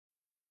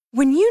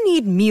When you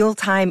need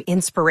mealtime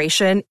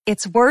inspiration,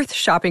 it's worth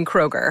shopping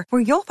Kroger,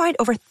 where you'll find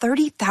over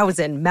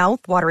 30,000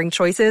 mouth-watering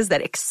choices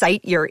that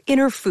excite your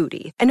inner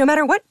foodie. And no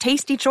matter what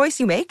tasty choice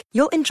you make,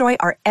 you'll enjoy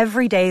our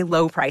everyday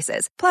low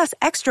prices, plus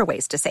extra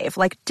ways to save,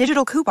 like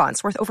digital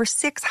coupons worth over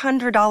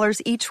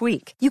 $600 each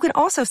week. You can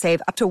also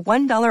save up to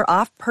 $1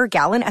 off per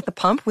gallon at the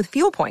pump with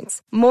fuel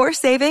points. More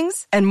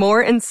savings and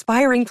more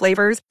inspiring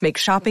flavors make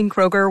shopping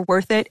Kroger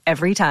worth it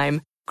every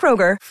time.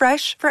 Kroger,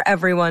 fresh for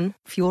everyone.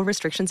 Fuel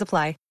restrictions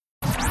apply.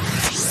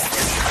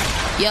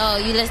 Yo,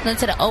 you listening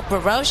to the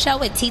Oprah Rose Show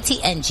with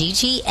TT and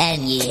Gigi,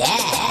 and yeah,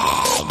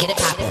 get it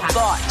poppin'.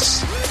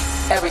 Thoughts.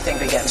 Everything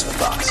begins with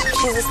thoughts.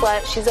 She's a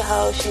slut, she's a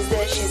hoe, she's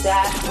this, she's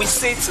that. We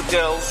say to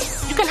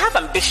girls, you can have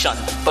ambition,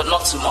 but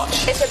not too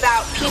much. It's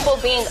about people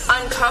being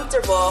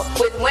uncomfortable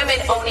with women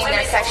owning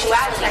their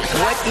sexuality.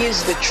 What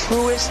is the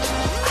truest,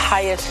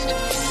 highest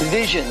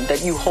vision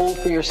that you hold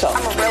for yourself?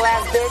 I'm a real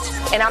ass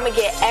bitch, and I'm gonna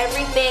get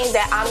everything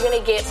that I'm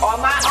gonna get on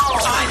my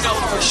own. I know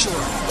for sure.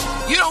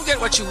 You don't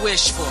get what you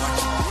wish for.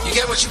 You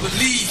get what you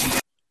believe.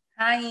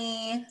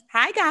 Hi.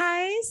 Hi,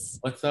 guys.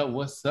 What's up?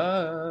 What's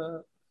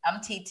up? I'm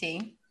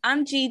TT.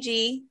 I'm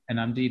Gigi. And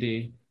I'm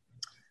Dee.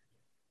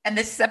 And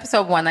this is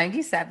episode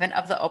 197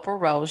 of the Oprah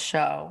Rose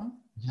Show.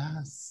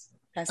 Yes.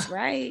 That's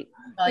right.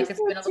 I feel like it's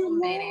been a little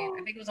minute.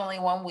 I think it was only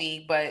 1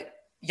 week, but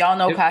y'all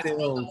know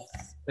Casamigos.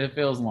 It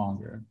feels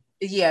longer.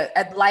 Yeah,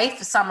 at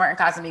Life, Summer, and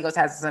Casamigos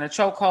has us in a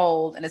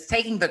chokehold, and it's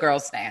taking the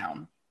girls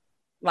down.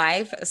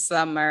 Life,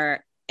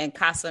 Summer, and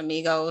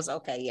Casamigos.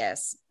 Okay,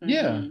 yes.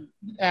 Yeah,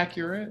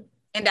 accurate.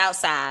 And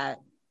outside.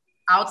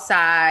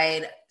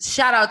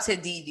 Shout out to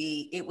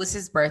DD. It was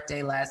his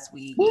birthday last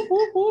week. Woo,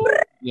 woo, woo.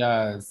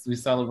 Yes, we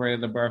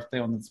celebrated the birthday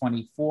on the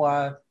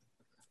 24th.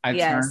 I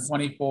turned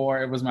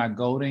 24. It was my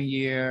golden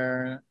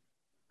year.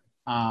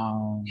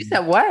 You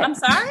said what? I'm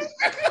sorry?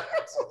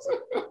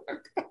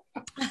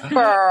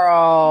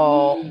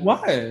 Girl.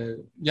 What?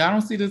 Y'all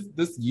don't see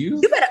this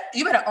youth?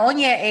 You better own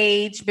your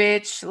age,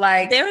 bitch.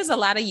 Like, there is a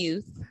lot of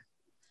youth.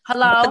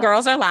 Hello? But the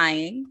girls are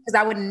lying. Because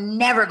I would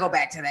never go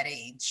back to that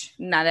age.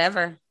 Not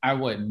ever. I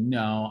wouldn't,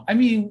 no. I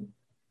mean,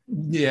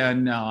 yeah,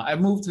 no. I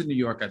moved to New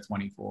York at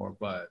 24,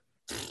 but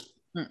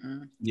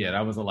yeah,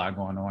 that was a lot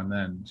going on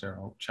then,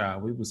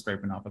 child. We were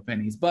scraping off of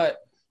pennies. But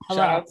shout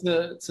out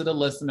to the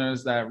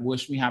listeners that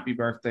wish me happy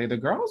birthday. The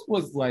girls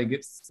was like,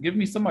 give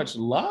me so much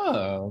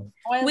love.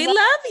 We love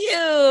you.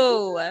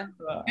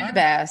 You're the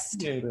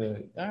best.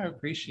 I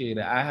appreciate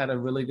it. I had a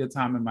really good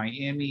time in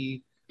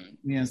Miami.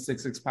 Me and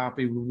 66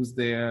 Poppy, we was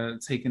there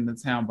taking the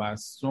town by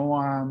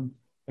storm.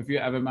 If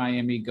you're ever in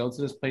Miami, go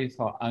to this place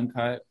called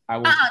Uncut.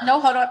 No,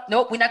 hold up.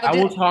 Nope, we're not going to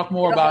do it. I will talk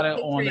more about it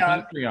on the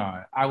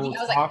Patreon. I will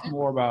talk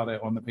more about it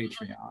on the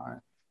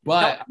Patreon.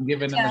 But I'm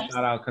giving them a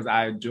shout out because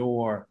I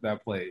adore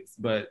that place.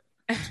 But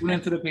tune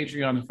into the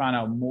Patreon to find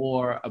out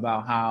more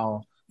about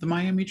how the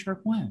Miami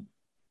trip went.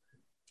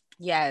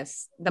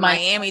 Yes, the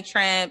Miami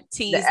trip,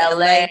 the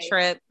LA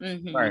trip.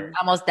 Right.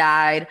 Almost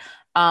died.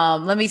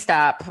 Let me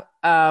stop.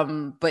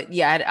 But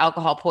yeah, I had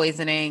alcohol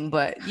poisoning.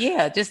 But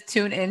yeah, just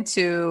tune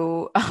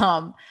into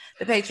the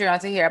Patreon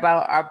to hear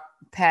about our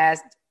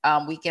past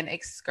weekend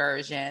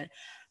excursion.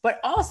 But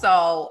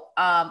also,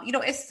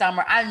 it's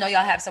summer. I know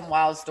y'all have some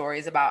wild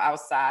stories about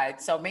outside.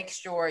 So make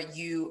sure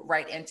you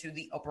write into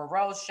the Oprah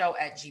Rose Show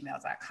at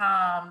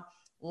gmail.com.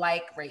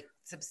 Like, rate,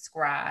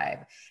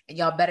 subscribe. And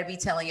y'all better be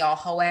telling y'all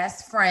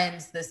hoe-ass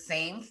friends the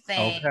same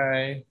thing.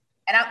 Okay.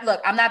 And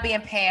I'm not being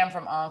Pam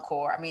from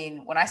Encore. I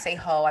mean, when I say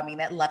hoe, I mean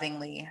that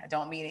lovingly. I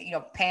don't mean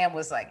it. Pam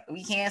was like,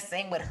 we can't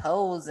sing with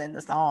hoes in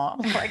the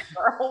song. Like,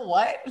 girl,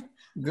 what?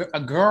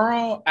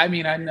 Girl, I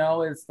mean, I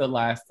know it's the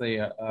last day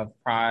of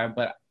Pride,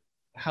 but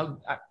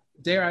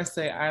dare I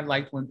say I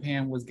liked when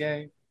Pam was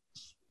gay?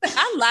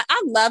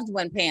 I loved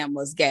when Pam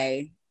was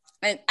gay.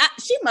 And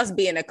she must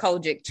be in a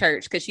Kojic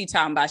church because she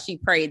talking about she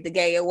prayed the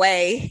gay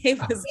away. It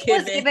was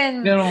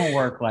given. They don't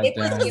work like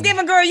that. It was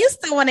given, girl, you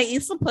still want to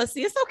eat some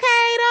pussy. It's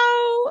okay,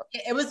 though.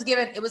 It was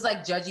given. It was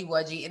like judgy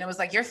wudgy. And it was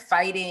like, you're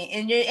fighting.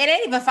 And it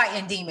ain't even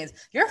fighting demons.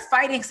 You're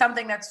fighting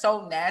something that's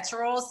so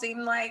natural,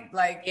 seem like,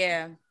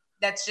 yeah.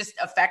 That's just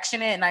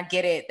affectionate, and I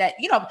get it that,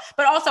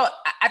 but also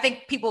I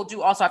think people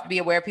do also have to be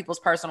aware of people's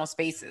personal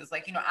spaces.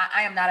 Like,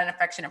 I am not an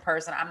affectionate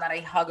person. I'm not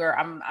a hugger.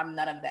 I'm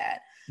none of that.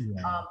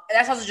 Yeah.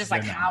 That's also just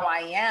like how I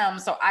am.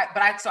 So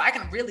I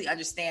can really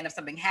understand if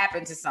something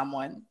happened to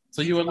someone.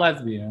 So you a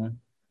lesbian?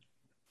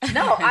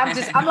 No,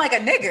 I'm like a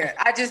nigga.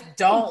 I just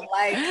don't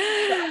like,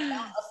 I'm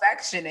not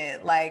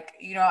affectionate. Like,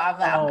 I'm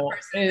the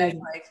person that's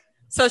like.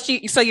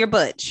 So you're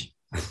butch.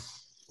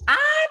 I'm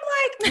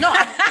like, no,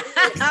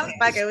 I'm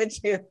fucking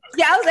with you.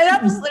 Yeah, I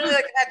was literally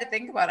like, I had to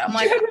think about it. I'm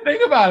like, you had to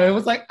think about it. It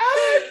was like,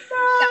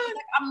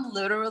 I'm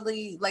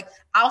literally like,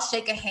 I'll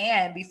shake a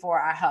hand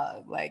before I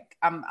hug. Like,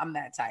 I'm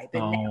that type.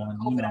 And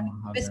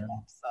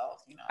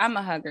I'm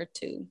a hugger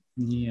too.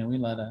 Yeah, we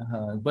love that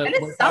hug. But and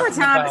it's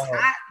summertime. It's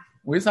hot.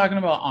 We're talking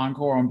about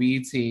Encore on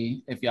BET.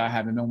 If y'all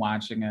haven't been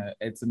watching it,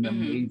 it's an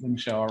amazing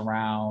show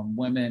around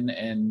women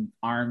and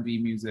R&B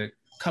music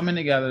coming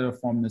together to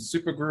form the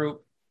supergroup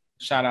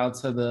Shout out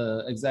to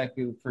the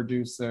executive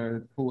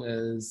producer who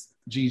is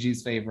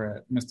Gigi's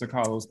favorite, Mr.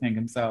 Carlos King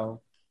himself.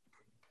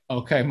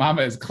 Okay,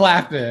 mama is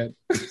clapping.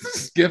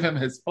 Give him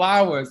his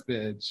flowers,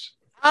 bitch.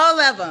 All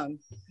of them.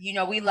 You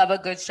know, we love a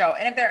good show.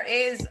 And if there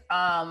is,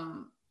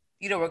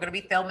 you know, we're going to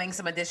be filming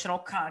some additional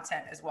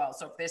content as well.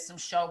 So if there's some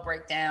show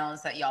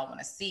breakdowns that y'all want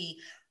to see,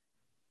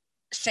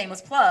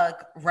 shameless plug,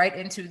 right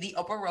into the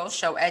Oprah Rose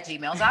Show at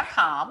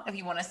gmail.com. If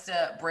you want us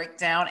to break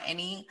down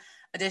any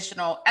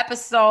additional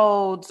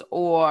episodes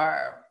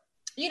or,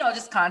 you know,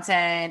 just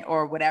content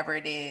or whatever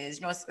it is.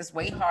 You know, it's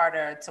way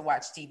harder to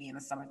watch TV in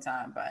the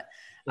summertime, but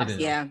I'm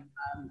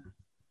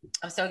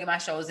still getting my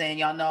shows in.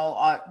 Y'all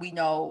know, we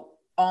know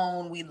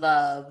OWN, we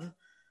love.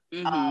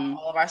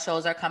 All of our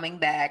shows are coming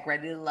back.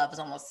 Ready to Love is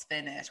almost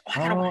finished.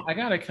 I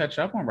gotta catch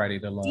up on Ready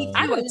to Love.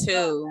 I would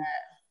too.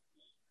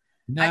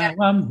 Now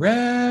I'm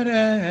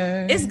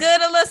ready. It's good,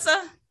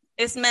 Alyssa.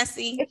 It's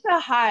messy. It's a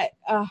hot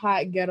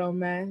ghetto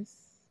mess.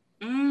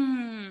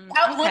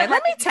 Okay,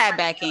 let me tap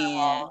back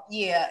in.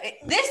 Yeah,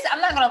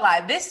 I'm not gonna lie.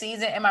 This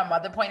season, and my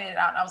mother pointed it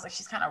out, and I was like,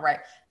 she's kind of right.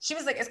 She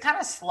was like, it's kind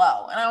of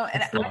slow,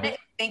 and I didn't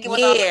think it was.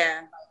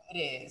 Yeah. It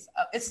is.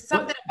 It's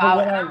something but about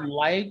what I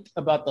liked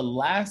about the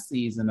last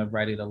season of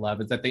Ready to Love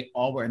is that they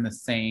all were in the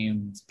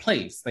same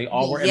place. They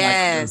all were in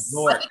like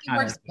resort. I think it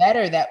works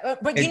better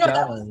but you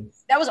know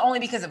that was only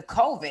because of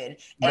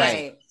COVID. And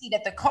right. See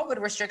that the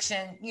COVID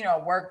restriction, you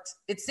know, worked.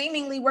 It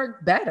seemingly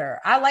worked better.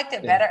 I liked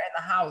it better in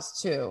the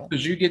house too.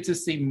 Because you get to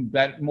see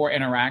more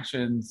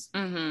interactions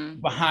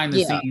behind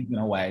the scenes in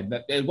a way.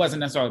 That it wasn't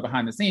necessarily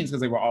behind the scenes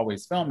because they were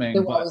always filming,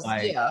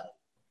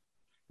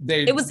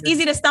 it was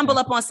easy to stumble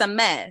up on some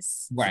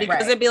mess. Right.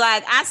 Because it'd be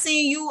like, I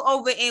seen you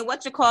over in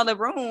the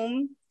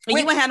room and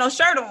you ain't had no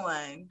shirt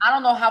on. I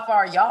don't know how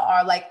far y'all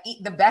are. Like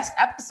the best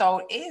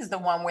episode is the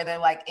one where they're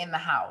like in the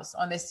house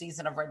on this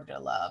season of Ready to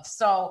Love.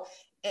 So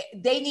I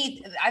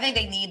think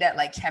they need that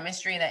like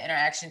chemistry and that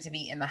interaction to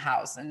be in the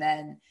house. And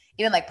then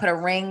even like put a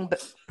ring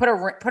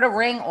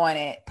on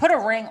it.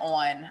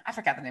 I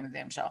forgot the name of the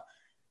damn show.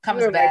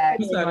 Comes back.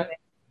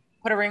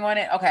 Put a ring on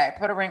it. Okay.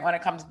 Put a ring on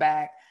it. Comes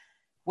back,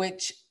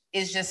 which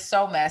is just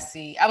so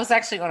messy. I was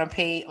actually on a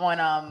page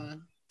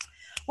on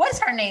what is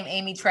her name?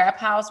 Amy Trap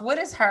House. I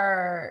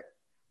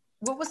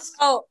love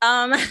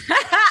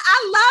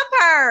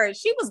her.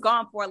 She was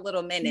gone for a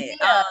little minute.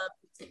 Yeah.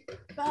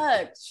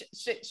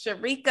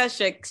 Sharika.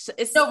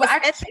 But I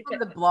actually from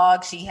the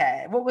blog she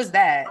had. What was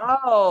that?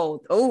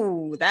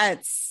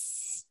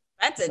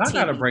 That's a I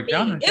gotta break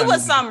down. It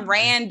was some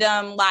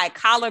random like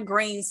collard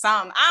green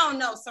something. I don't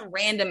know, some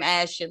random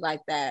ass shit like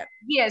that.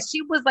 Yeah,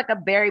 she was like a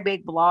very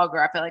big blogger.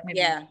 I feel like maybe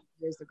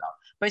years ago.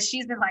 But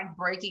she's been like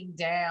breaking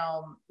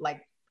down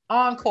like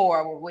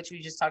Encore, which we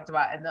just talked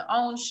about, and the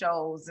OWN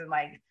shows and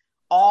like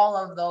all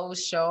of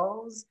those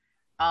shows.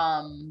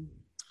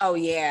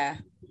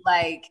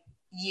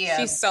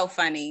 She's so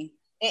funny.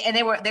 And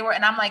they were,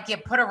 and I'm like,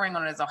 put a ring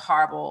on it is a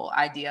horrible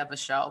idea of a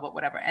show, but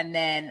whatever. And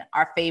then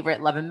our favorite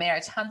Love and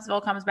Marriage,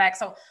 Huntsville, comes back.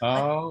 So,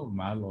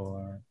 my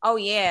Lord. Oh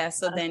yeah.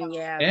 So then,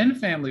 and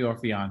Family or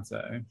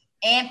Fiance.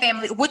 And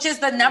Family, which is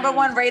the number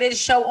one rated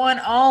show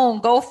on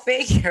OWN. Go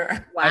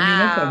figure. Wow.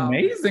 I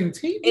mean, it's amazing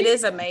TV. It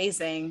is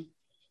amazing.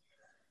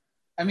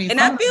 I mean,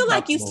 and I feel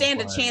like you stand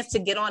a chance to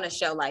get on a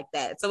show like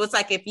that. So it's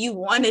like if you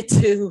wanted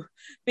to,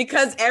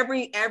 because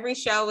every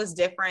show is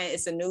different.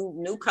 It's a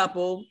new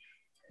couple.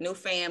 New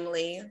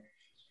family.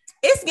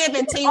 It's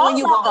giving tea when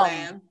you go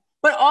in.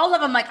 But all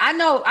of them, like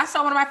I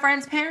saw one of my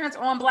friend's parents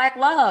on Black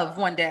Love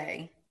one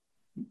day.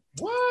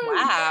 What?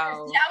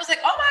 Wow. Yeah, I was like,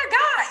 oh my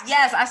God.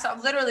 Yes, I saw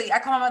I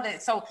call my mother.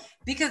 So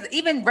because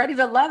even Ready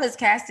to Love is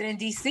casted in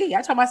DC.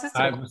 I told my sister.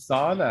 I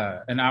saw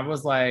that. And I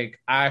was like,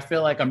 I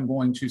feel like I'm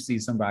going to see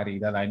somebody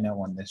that I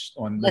know on the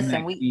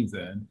next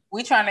season.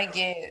 We trying to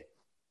get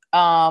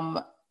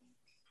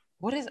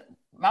what is it?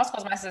 Mouse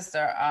calls my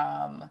sister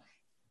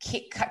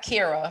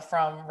Kira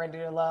from Ready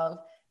to Love.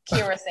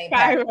 Kyra St.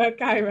 Patrick.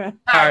 Kyra.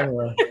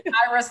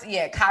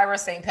 Kyra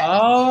St.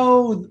 Patrick.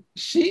 Oh,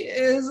 she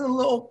is a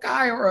little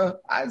Kyra.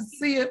 I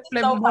see it.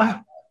 So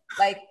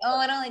like,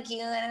 I don't like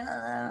you.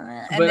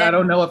 But I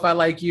don't know if I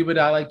like you, but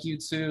I like you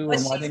too.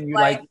 And why didn't you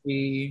like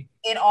me?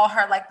 In all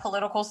her like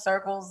political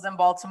circles in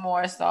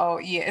Baltimore. So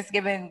yeah, it's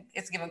giving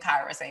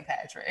Kyra St.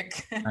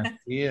 Patrick. I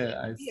see it.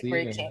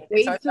 Wait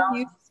till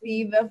you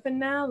see the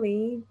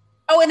finale.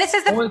 Oh, and this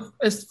is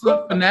it's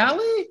the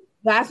finale?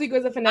 Last week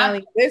was the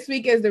finale. This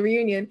week is the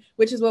reunion,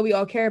 which is what we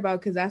all care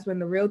about because that's when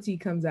the real tea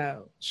comes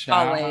out.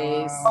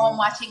 Always. Oh, I'm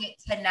watching it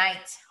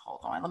tonight. Hold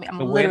on. I'm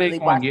literally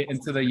watching. Get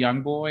into the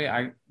young boy.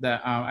 I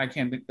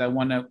can't think that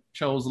one that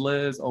chose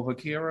Liz over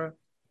Kira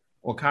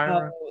or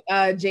Kyra.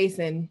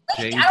 Jason.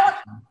 I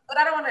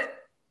don't want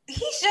to.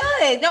 He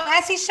should. No,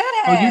 as he should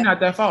have. Oh, you're not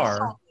that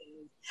far.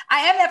 I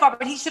am that far,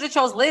 but he should have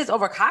chose Liz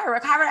over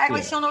Kyra. Kyra act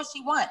like she don't know what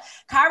she wants.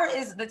 Kyra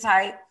is the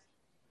type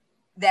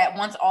that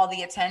wants all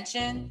the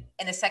attention,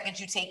 and the second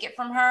you take it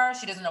from her,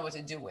 she doesn't know what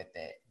to do with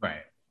it.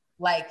 Right.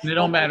 Like it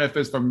don't matter if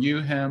it's from you,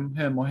 him,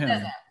 or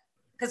him.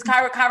 Because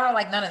Kyra don't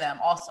like none of them.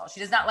 Also, she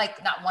does not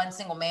like not one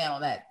single man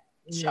on that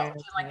show. She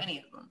doesn't like any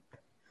of them.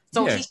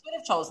 So he should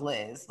have chose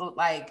Liz.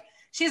 Like,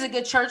 she's a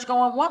good church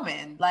going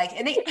woman. Like,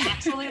 and they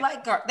actually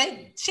like her.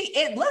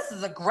 Liz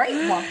is a great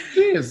woman.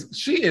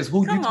 She is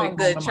who you take home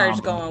good to church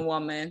mama. going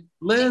woman.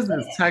 Liz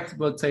is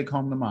textbook take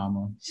home to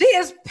mama. She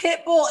is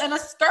Pitbull in a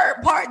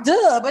skirt part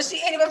but she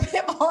ain't even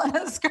Pitbull in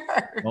a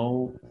skirt.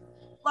 Oh.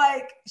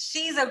 Like,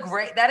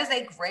 that is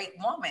a great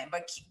woman.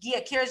 But yeah,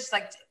 Kira's just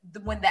like,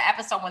 when the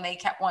episode when they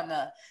kept wanting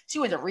she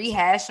went to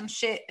rehash some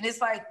shit. And it's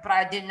like, but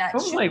I did not. I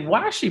was like,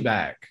 why is she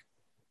back?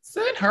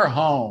 Send her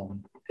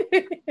home.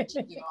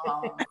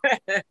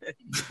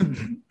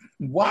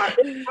 Why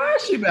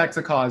is she back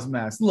to cause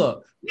mess?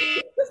 Look,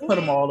 let's put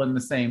them all in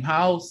the same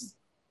house.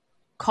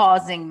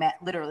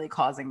 Literally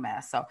causing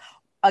mess. So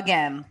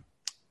again,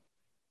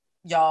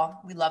 y'all,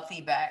 we love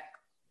feedback.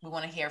 We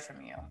want to hear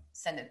from you.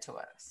 Send it to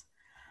us.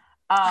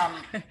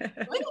 We're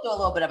gonna do a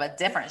little bit of a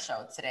different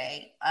show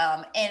today.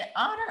 In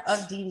honor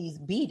of Dee Dee's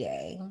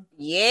B-Day.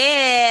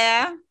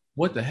 Yeah.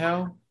 What the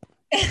hell?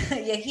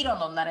 Yeah, he don't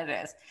know none of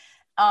this.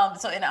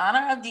 So in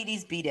honor of Dee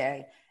Dee's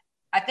B-Day,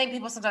 I think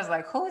people sometimes are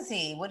like, who is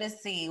he? What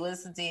is he? What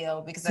is the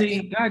deal? Because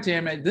God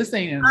damn it, this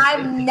ain't.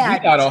 We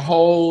got a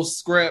whole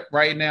script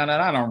right now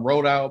that I done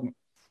wrote out.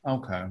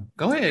 Okay,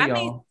 go ahead,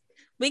 y'all.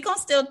 We can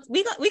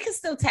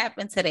still tap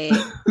into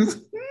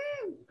that.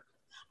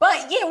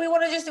 But yeah, we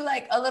want to just do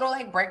like a little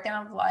like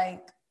breakdown of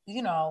like,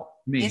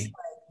 it's like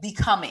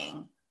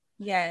becoming.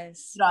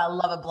 Yes. I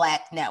love a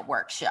Black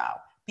network show.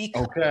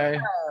 Okay.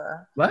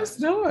 Let's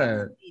do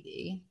it.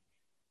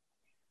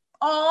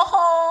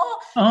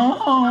 I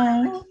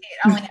only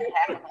have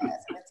half a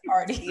glass and it's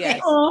already.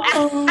 Yes.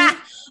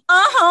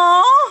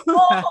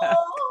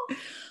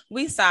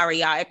 We sorry,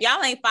 y'all. If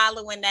y'all ain't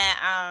following that,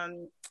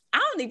 I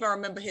don't even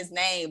remember his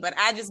name, but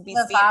I just be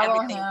seeing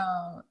everything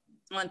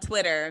on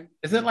Twitter.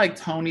 Is it like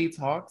Tony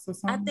Talks or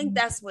something? I think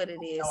that's what it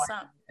is.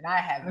 And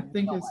I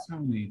think it's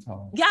Tony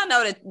Talks. Y'all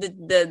know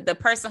the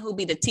person who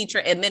be the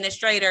teacher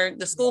administrator,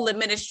 the school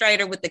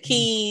administrator with the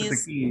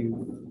keys.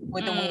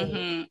 With the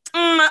wig.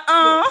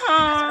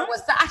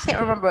 I can't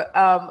remember.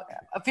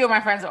 A few of my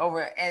friends were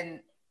over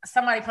and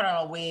somebody put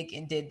on a wig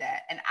and did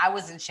that. And I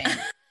was in shambles.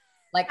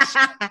 Like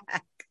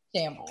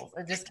shambles.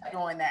 I just kept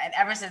doing that. And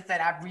ever since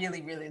then, I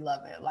really, really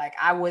love it. Like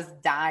I was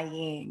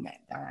dying.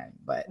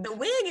 But the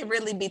wig, it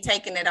really be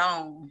taking it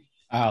on.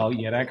 Oh,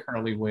 yeah, that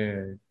curly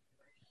wig.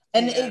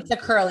 And it's a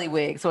curly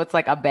wig, so it's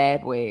like a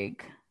bad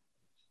wig.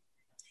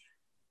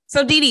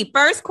 So, Dee Dee,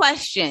 first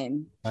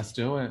question. Let's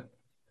do it.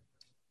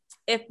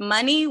 If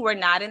money were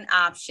not an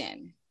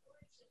option,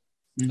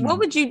 what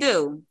would you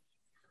do?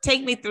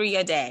 Take me through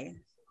your day.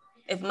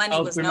 If money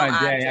was no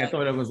object. I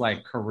thought it was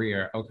like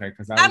career. Okay,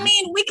 because I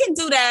mean, we can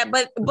do that,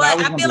 but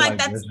I feel like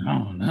that's. I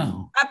don't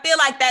know. I feel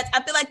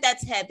like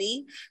that's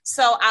heavy.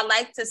 So I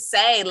like to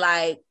say,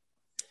 like,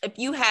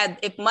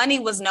 if money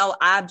was no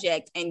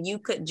object and you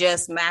could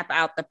just map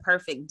out the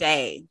perfect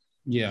day,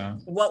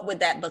 what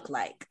would that look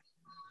like?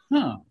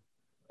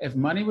 If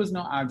money was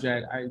no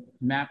object, I'd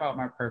map out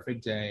my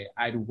perfect day.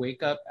 I'd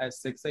wake up at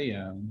 6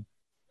 a.m.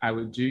 I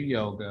would do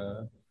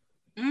yoga.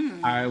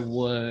 I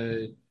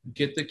would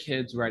get the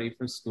kids ready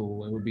for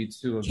school. It would be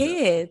 2 of them.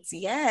 Kids,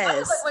 yes. I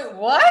was like, wait,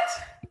 what?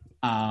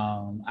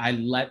 I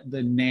let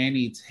the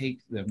nanny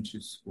take them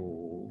to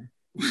school.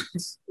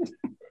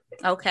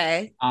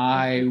 Okay.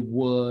 I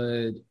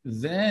would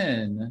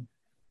then,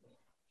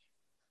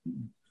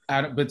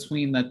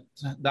 between the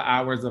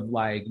hours of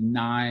like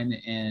 9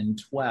 and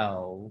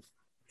 12,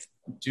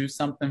 do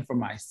something for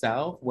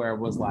myself where it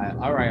was like,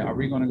 all right, are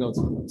we going to go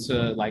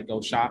to like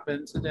go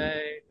shopping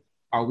today?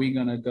 Are we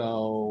going to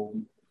go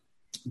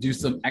do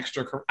some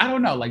extra, I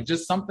don't know, like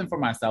just something for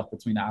myself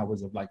between the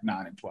hours of like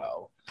 9 and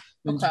 12.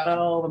 And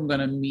 12, I'm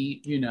going to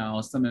meet,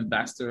 some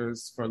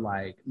investors for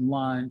like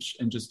lunch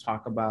and just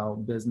talk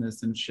about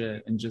business and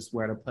shit and just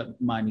where to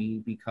put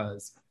money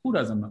because who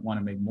doesn't want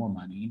to make more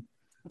money?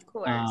 Of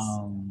course.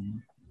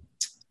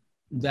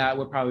 That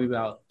would probably be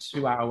about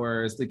 2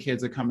 hours. The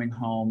kids are coming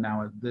home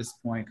now at this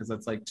point because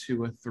it's like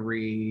 2 or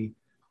 3.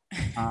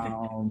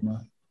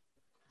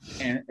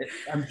 And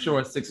I'm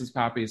sure Six's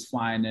Poppy is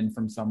flying in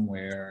from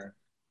somewhere.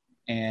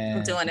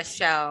 And doing a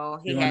show.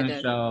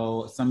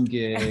 Some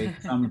gig,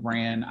 some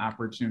brand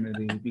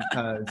opportunity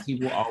because he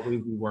will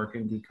always be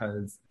working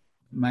because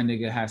my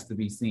nigga has to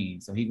be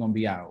seen. So he gonna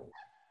be out.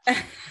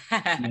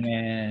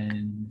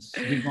 And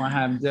we're gonna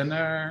have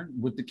dinner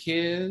with the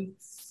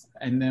kids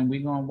and then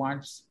we're gonna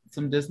watch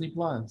some Disney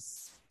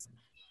Plus.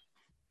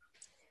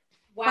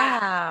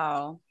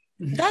 Wow.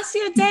 That's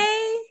your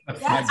day?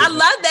 I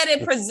love that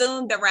it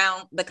presumed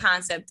around the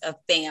concept of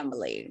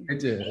family. It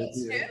did. Me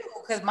too,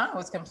 because mine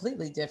was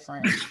completely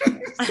different.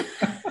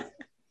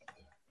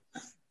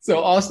 So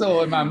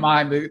also in my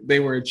mind, they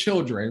were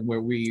children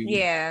where we...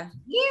 Yeah,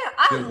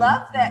 I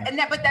love that.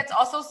 But that's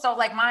also so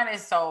like mine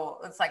is so,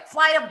 it's like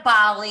fly to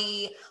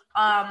Bali,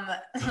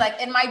 like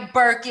in my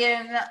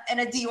Birkin and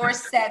a Dior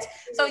set.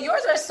 So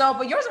yours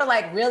are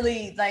like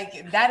really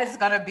like, that is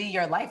going to be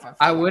your life.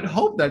 I would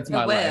hope that's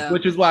my life,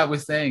 which is why I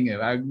was saying it.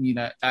 I mean,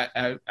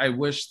 I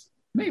wish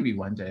maybe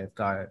one day if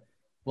God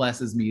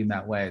blesses me in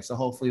that way. So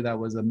hopefully that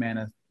was a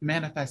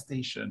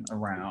manifestation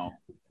around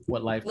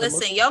what life could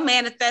Listen, look your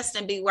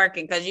manifesting be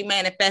working because you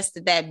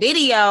manifested that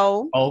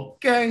video.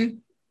 Okay.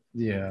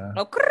 Yeah.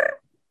 Okay.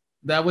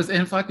 That was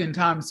in fucking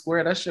Times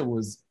Square. That shit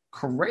was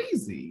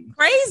crazy.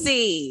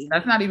 Crazy.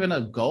 That's not even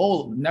a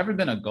goal. Never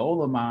been a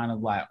goal of mine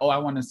of like, oh, I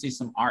want to see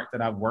some art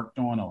that I've worked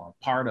on or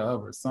a part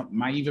of or something.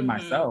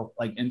 Myself,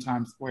 like in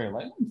Times Square.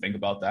 Like, I don't think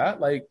about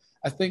that. Like,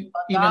 I think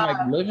even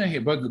like living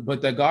here,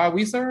 but the God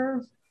we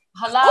serve.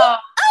 Hello.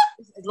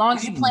 As long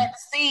as you plant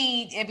the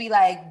seed, it'd be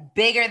like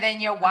bigger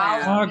than your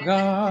wild. Our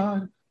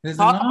God is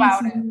talk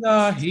about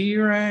it. He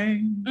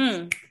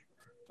reigns.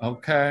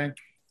 Okay.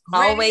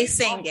 Always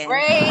singing.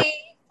 Great.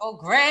 Oh,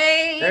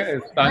 great. There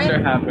is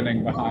thunder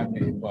happening behind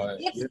me, but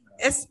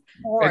it's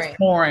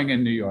pouring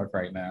in New York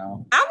right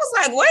now. I was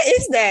like, what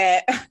is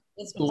that?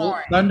 It's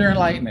pouring. Thunder and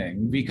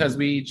lightning, because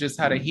we just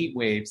had a heat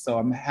wave. So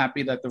I'm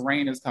happy that the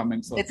rain is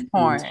coming. So it's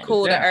pouring.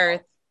 Cool the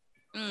earth.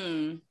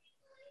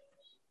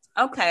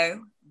 Okay.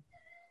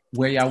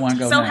 Where y'all want to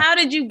go So next? how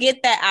did you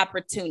get that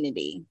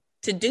opportunity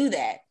to do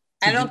that?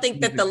 I don't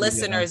think that the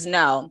listeners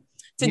know.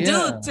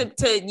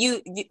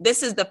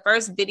 This is the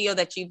first video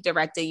that you've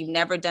directed. You've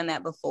never done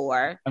that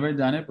before. Never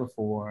done it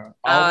before.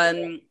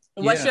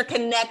 What's your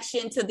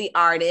connection to the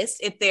artist,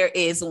 if there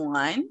is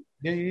one?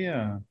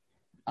 Yeah.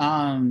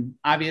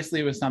 Obviously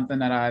it was something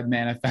that I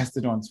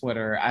manifested on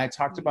Twitter. I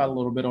talked about a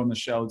little bit on the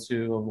show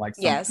too, of like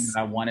something that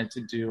I wanted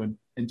to do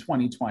in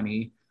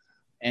 2020.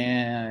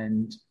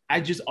 And I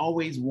just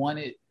always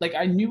wanted, like,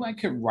 I knew I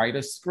could write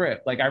a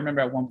script. Like, I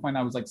remember at one point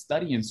I was like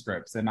studying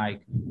scripts, and I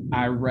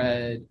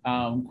read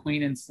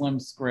Queen and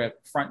Slim's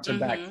script front to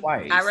back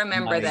twice. I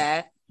remember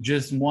that.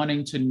 Just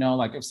wanting to know,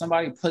 like, if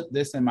somebody put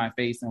this in my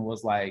face and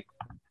was like,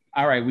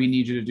 all right, we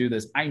need you to do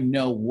this, I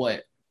know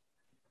what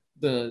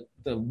the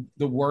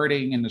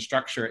wording and the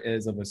structure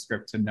is of a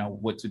script to know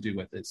what to do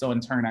with it. So in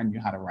turn, I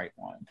knew how to write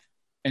one.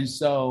 And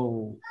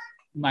so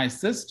my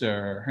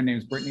sister, her name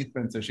is Brittany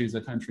Spencer. She's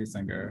a country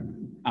singer.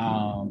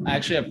 I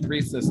actually have 3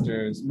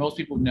 sisters. Most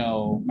people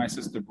know my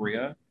sister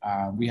Bria.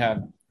 We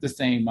have the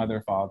same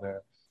mother,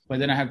 father. But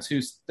then I have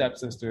 2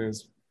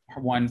 stepsisters.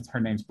 Her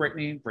name's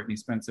Brittany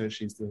Spencer.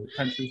 She's the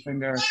country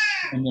singer.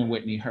 And then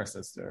Whitney, her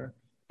sister.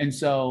 And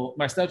so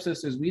my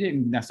stepsisters, we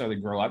didn't necessarily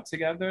grow up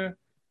together,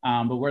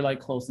 but we're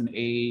like close in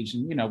age,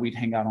 and, you know, we'd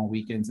hang out on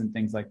weekends and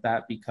things like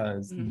that,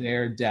 because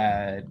their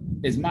dad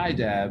is my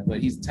dad,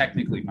 but he's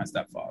technically my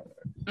stepfather.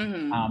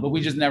 But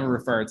we just never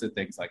referred to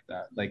things like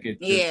that. Like,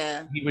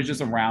 he was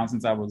just around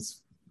since I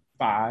was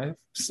 5.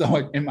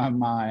 So in my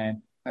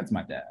mind, that's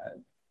my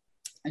dad.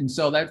 And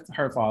so that's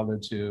her father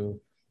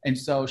too. And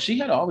so she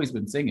had always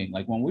been singing.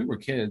 Like, when we were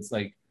kids,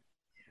 like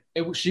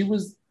it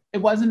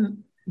wasn't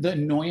the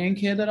annoying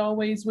kid that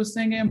always was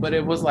singing, but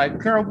it was like,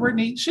 girl,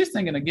 Brittany, she's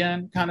singing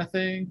again, kind of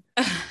thing.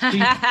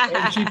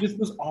 She just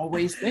was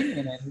always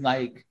singing. And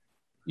like,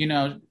 you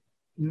know,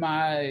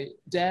 my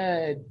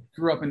dad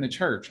grew up in the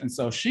church, and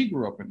so she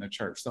grew up in the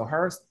church. So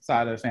her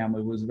side of the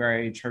family was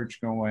very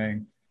church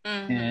going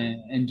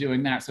and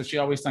doing that. So she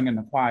always sung in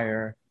the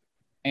choir.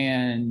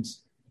 And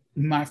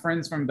my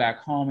friends from back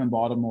home in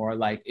Baltimore,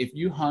 like, if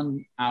you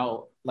hung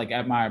out like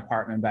at my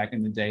apartment back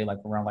in the day, like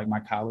around like my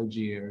college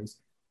years,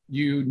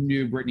 you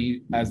knew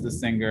Brittany as the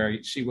singer.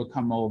 She would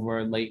come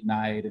over late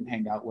night and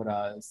hang out with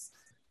us.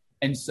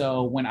 And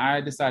so when I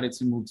decided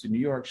to move to New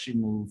York, she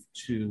moved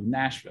to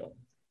Nashville.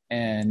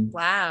 And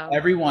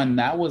everyone,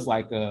 that was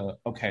like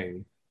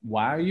okay,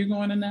 why are you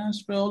going to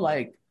Nashville?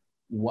 Like,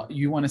 what,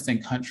 you want to sing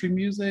country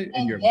music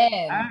and you're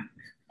back?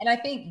 And I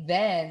think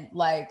then,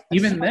 like,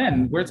 even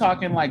then, we're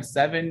talking like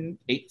 7,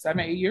 8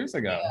 years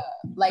ago. Yeah.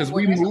 Like, because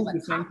we moved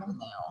the same time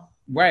now.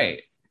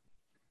 Right.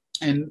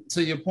 And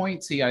to your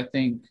point, T, I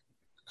think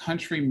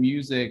country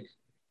music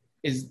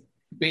is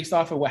based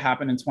off of what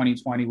happened in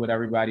 2020 with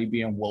everybody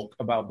being woke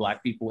about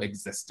Black people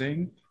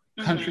existing.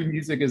 Country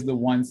music is the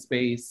one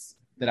space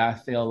that I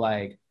feel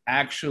like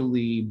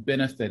actually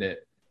benefited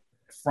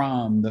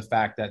from the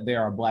fact that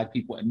there are Black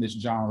people in this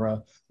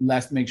genre.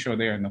 Let's make sure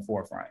they're in the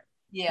forefront.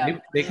 Yeah.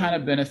 They kind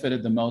of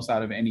benefited the most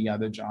out of any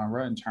other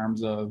genre in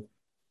terms of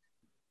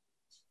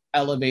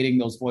elevating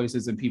those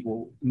voices and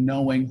people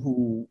knowing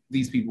who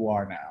these people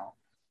are now.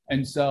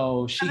 And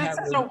so she has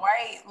such a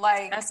white,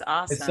 like, that's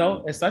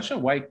awesome. It's such a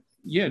white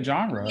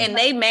genre. And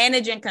they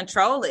manage and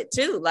control it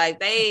too. Like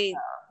they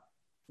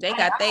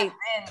got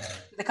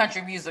the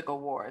Country Music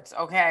Awards,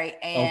 okay?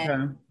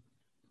 And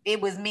it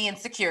was me and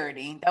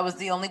security. That was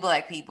the only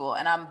Black people.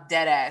 And I'm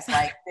dead ass.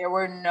 Like, there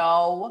were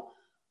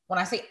when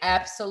I say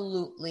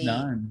absolutely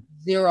none.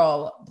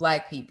 0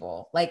 Black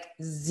people, like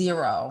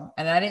 0.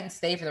 And I didn't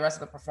stay for the rest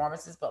of the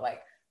performances, but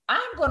like,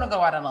 I'm going to go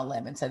out on a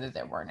limb and say that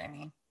there weren't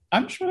any.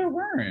 I'm sure there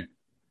weren't.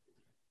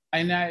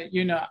 And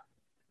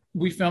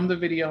we filmed the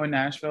video in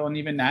Nashville, and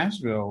even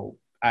Nashville,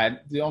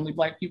 the only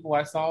Black people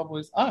I saw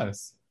was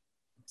us.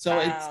 So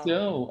it's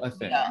still a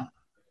thing.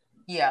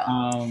 Yeah.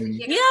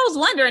 I was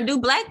wondering, do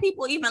Black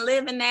people even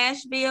live in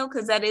Nashville?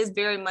 Because that is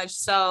very much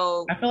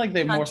so. I feel like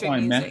they're more so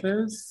in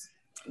Memphis.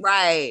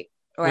 Right.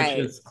 Which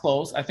is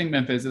close. I think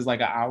Memphis is like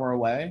an hour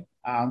away.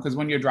 Because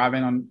when you're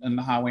driving on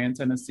the highway in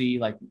Tennessee,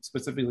 like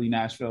specifically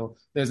Nashville,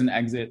 there's an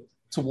exit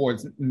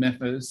towards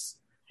Memphis.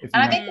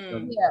 And I think,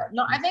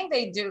 I think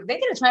they do. They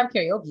did a trap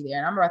karaoke there,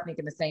 and I remember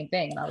thinking the same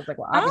thing. And I was like,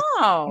 well,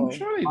 I'm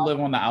sure they live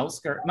on the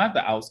outskirts, not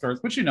the outskirts,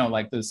 but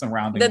like the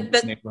surrounding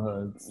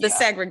neighborhoods. The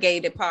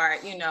segregated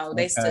part,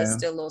 they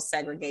still a little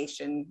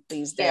segregation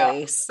these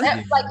days.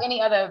 That's like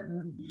any other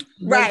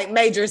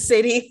major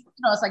city.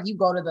 It's like you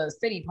go to the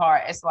city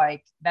part. It's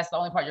like that's the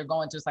only part you're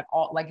going to. It's like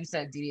all, like you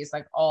said, Didi. It's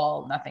like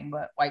all nothing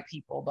but white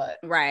people, but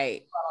on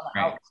the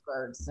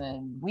outskirts,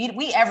 and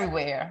we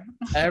everywhere.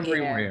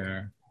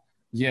 Everywhere.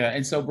 Yeah,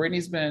 and so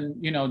Brittany's been,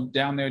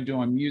 down there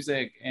doing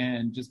music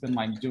and just been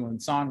like doing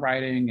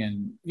songwriting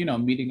and,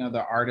 meeting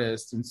other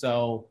artists. And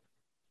so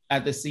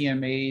at the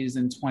CMAs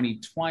in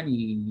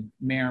 2020,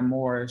 Maren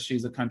Morris,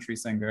 she's a country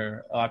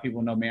singer. A lot of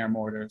people know Maren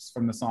Morris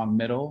from the song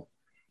Middle.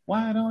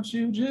 Why don't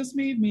you just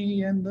meet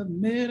me in the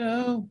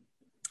middle?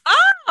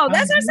 Oh,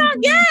 that's her song.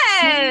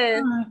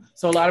 Yes.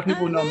 So a lot of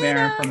people know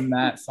Maren from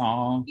that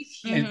song.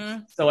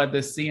 And so at the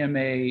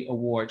CMA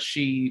Awards,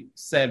 she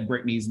said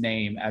Britney's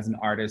name as an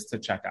artist to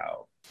check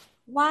out.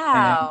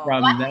 Wow.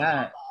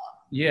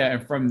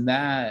 And from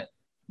that,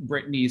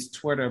 Britney's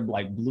Twitter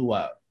like blew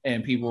up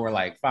and people were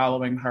like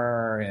following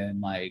her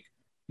and like,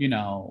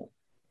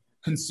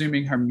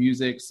 consuming her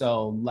music.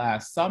 So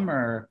last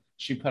summer,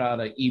 she put out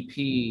an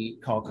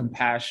EP called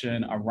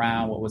Compassion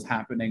around what was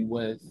happening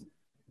with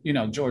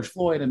George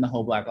Floyd and the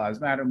whole Black Lives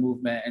Matter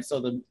movement. And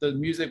so the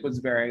music was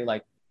very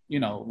like,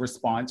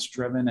 response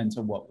driven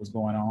into what was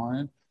going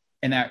on.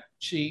 And that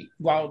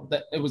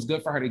it was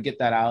good for her to get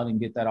that out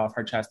and get that off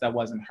her chest, that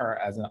wasn't her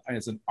as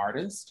an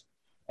artist.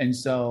 And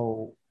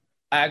so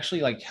I actually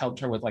like helped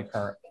her with like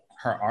her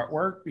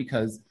artwork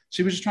because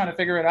she was just trying to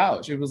figure it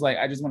out. She was like,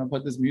 I just want to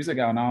put this music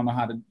out and I don't know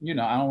how to,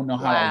 I don't know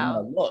how I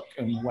want to look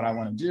and what I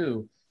want to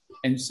do.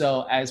 And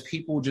so as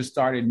people just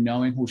started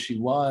knowing who she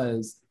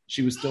was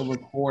still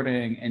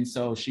recording. And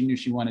so she knew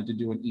she wanted to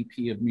do an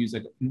EP of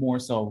music, more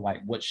so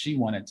like what she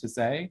wanted to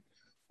say.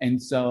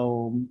 And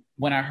so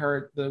when I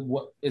heard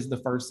what is the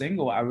first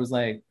single, I was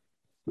like,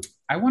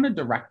 I want to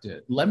direct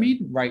it. Let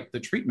me write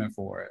the treatment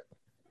for it.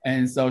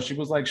 And so she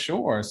was like,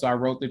 sure. So I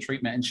wrote the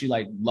treatment and she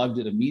like loved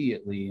it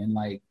immediately. And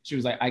like, she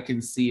was like, I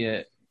can see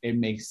it. It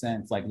makes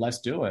sense. Like, let's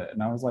do it.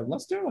 And I was like,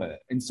 let's do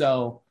it. And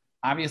so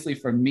obviously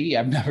for me,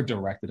 I've never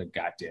directed a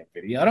goddamn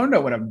video. I don't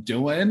know what I'm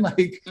doing.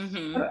 Like,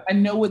 I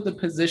know what the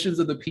positions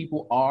of the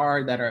people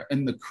are that are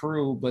in the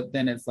crew, but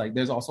then it's like,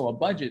 there's also a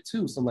budget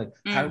too. So like,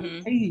 how do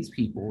we pay these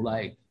people?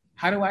 Like,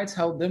 how do I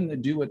tell them to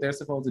do what they're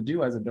supposed to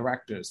do as a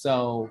director?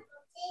 So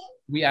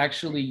we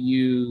actually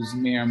use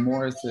Maren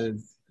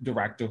Morris's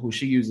director, who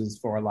she uses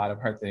for a lot of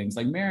her things.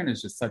 Like Maren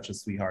is just such a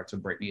sweetheart to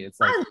Britney. It's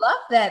like, I love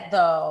that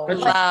though.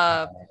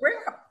 Bring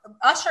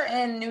usher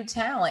in new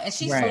talent, and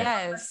she's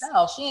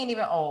herself. She ain't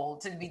even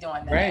old to be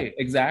doing that. Right,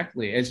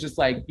 exactly. It's just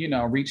like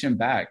reaching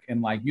back,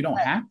 and like you don't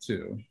have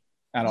to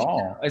at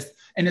all.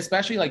 And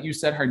especially like you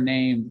said, her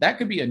name that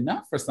could be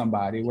enough for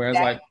somebody. Whereas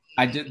like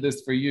I did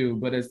this for you,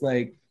 but it's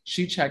like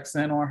she checks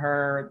in on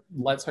her,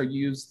 lets her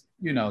use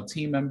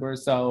team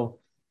members. So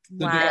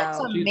that's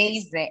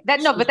amazing.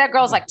 But that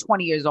girl's like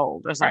 20 years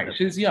old or something. Right,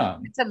 she's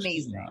young. It's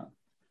amazing.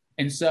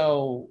 And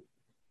so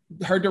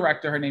her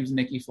director, her name's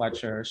Nikki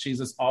Fletcher.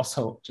 She's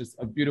also just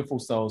a beautiful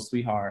soul,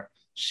 sweetheart.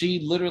 She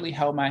literally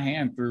held my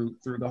hand through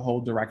the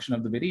whole direction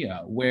of the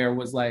video, where it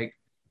was like,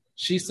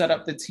 she set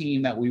up the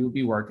team that we would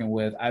be working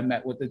with. I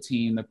met with the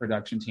team, the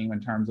production team,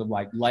 in terms of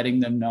like letting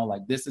them know,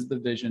 like, this is the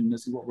vision,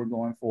 this is what we're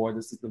going for,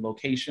 this is the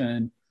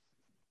location.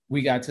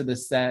 We got to the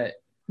set.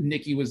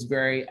 Nikki was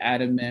very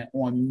adamant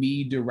on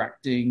me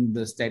directing the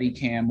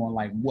Steadicam on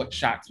like what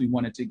shots we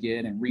wanted to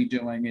get and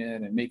redoing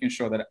it and making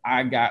sure that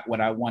I got what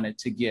I wanted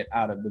to get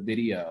out of the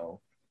video.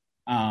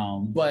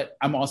 But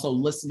I'm also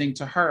listening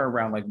to her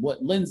around like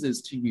what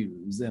lenses to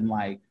use and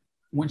like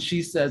when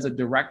she says a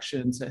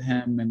direction to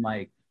him and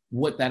like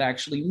what that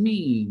actually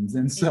means.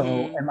 And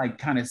so, and like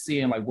kind of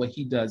seeing like what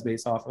he does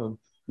based off of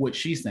what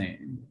she's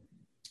saying.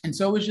 And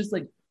so it was just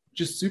like,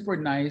 just super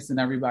nice. And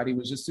everybody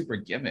was just super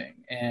giving.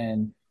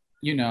 And,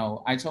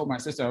 I told my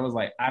sister, I was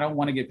like, I don't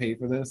want to get paid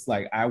for this.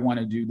 Like, I want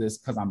to do this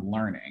because I'm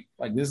learning.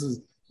 Like, this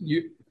is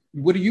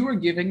what you are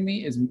giving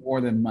me is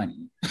more than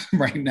money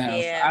right now.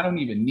 Yeah. So I don't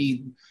even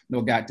need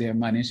no goddamn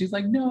money. And she's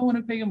like, no, I want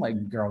to pay him.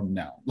 Like, girl,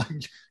 no.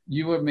 Like,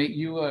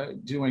 you are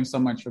doing so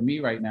much for me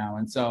right now.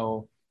 And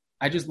so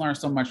I just learned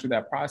so much through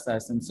that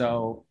process. And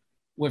so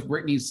with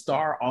Britney's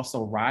star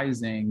also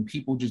rising,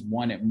 people just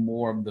wanted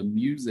more of the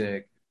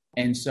music.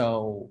 And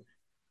so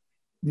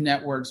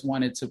networks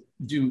wanted to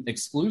do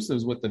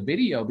exclusives with the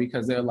video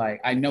because they're like,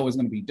 I know it's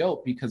going to be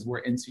dope because we're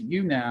into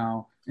you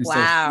now. And so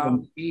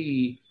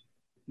CMT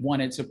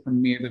wanted to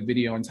premiere the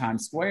video in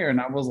Times Square.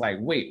 And I was like,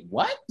 wait,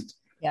 what?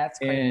 Yeah, that's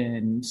crazy.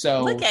 And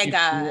so look at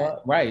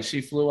God. She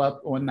flew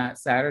up on that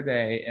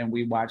Saturday and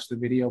we watched the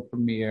video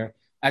premiere.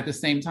 At the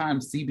same time,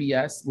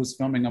 CBS was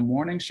filming a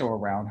morning show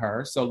around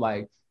her. So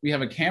like we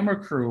have a camera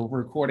crew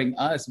recording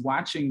us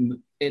watching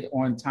it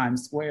on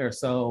Times Square.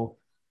 So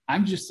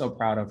I'm just so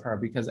proud of her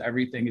because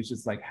everything is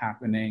just like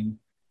happening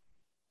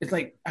it's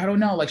like, I don't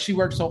know, like she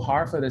worked so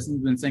hard for this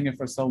and been singing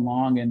for so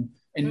long and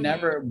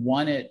never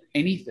wanted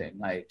anything.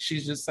 Like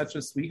she's just such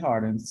a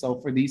sweetheart. And so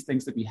for these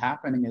things to be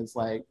happening, it's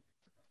like,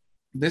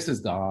 this is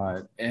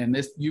God. And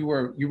this, you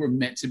were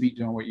meant to be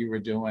doing what you were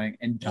doing,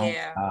 and don't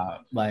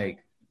stop. Like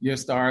your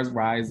star is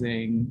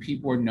rising,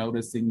 people are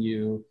noticing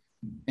you.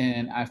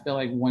 And I feel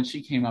like once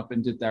she came up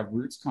and did that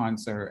Roots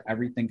concert,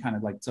 everything kind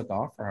of like took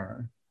off for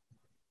her.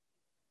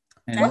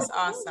 And that's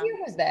awesome. What year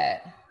was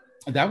that?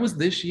 That was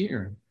this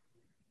year.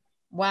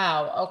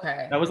 Wow.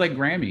 Okay. That was like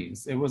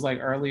Grammys. It was like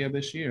earlier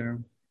this year.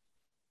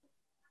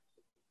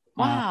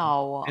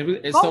 Wow.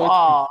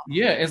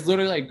 It's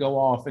literally like go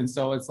off. And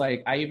so it's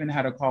like, I even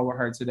had a call with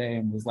her today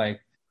and was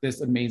like,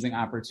 this amazing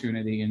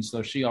opportunity. And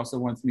so she also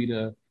wants me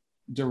to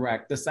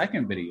direct the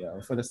second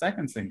video for the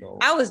second single.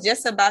 I was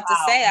just about to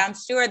say, I'm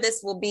sure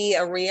this will be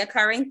a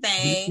reoccurring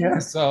thing. Yeah.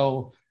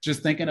 So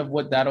just thinking of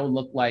what that'll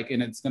look like,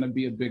 and it's going to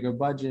be a bigger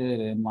budget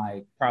and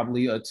like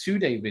probably a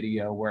 2-day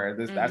video where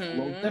that's a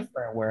little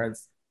different, where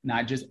it's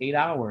not just 8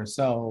 hours.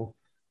 So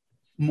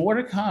more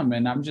to come,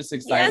 and I'm just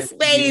excited. Yes,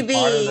 baby. To be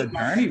part of the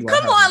journey.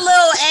 Come on,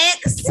 little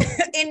X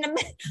in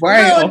the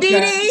right, little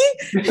Dee.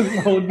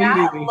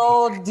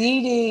 Little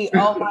Dee.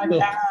 Oh my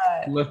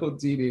God. Little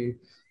Dee.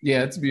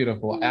 Yeah, it's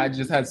beautiful. I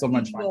just had so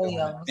much fun.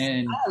 Williams.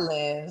 And I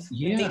live.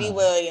 Dee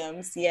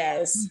Williams.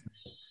 Yes.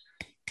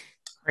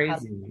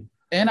 Crazy.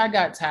 And I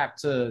got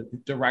tapped to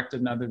direct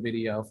another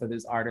video for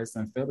this artist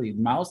in Philly.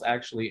 Mouse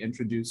actually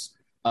introduced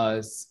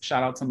us.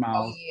 Shout out to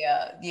Mouse. Oh,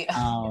 yeah.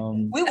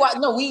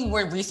 We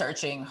were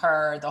researching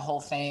her, the whole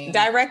thing.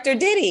 Director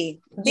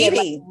Diddy.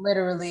 Like,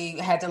 literally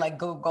had to like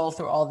go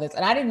through all this,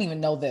 and I didn't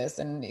even know this.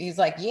 And he's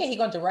like, "Yeah, he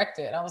gonna direct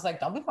it." And I was like,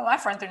 "Don't be putting my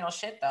friend through no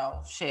shit,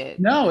 though." Shit.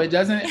 No, it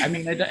doesn't. I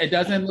mean, it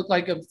doesn't look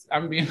like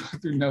I'm being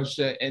through no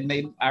shit. And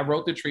I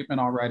wrote the treatment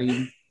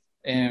already.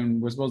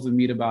 And we're supposed to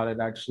meet about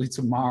it actually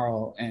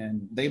tomorrow.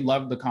 And they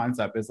love the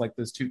concept. It's like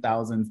this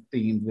 2000s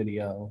themed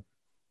video.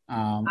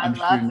 I'm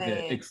shooting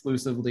it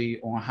exclusively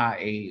on High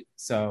 8.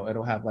 So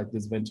it'll have like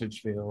this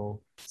vintage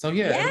feel. So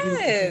yeah.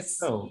 Yes.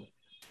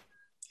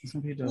 It's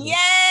gonna be dope. Yay!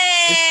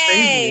 It's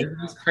crazy.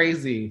 It's just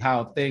crazy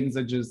how things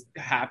are just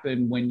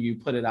happen when you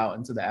put it out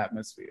into the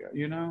atmosphere,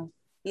 you know?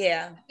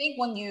 Yeah. I think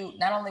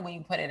not only when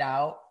you put it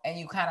out and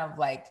you kind of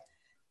like,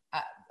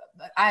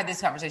 I had this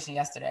conversation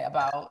yesterday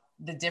about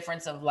the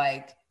difference of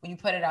like when you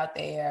put it out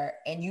there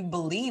and you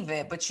believe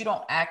it, but you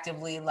don't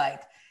actively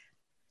like,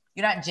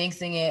 you're not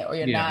jinxing it, or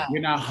you're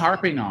not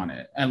harping on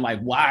it and like,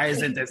 why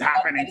isn't this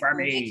happening for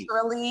me?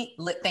 Literally,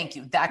 thank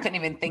you. I couldn't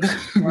even think of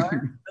the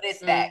word, but it's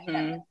that. You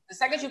know, the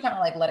second you kind of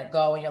like let it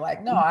go and you're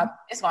like, no,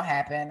 it's gonna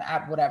happen.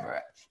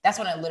 Whatever. That's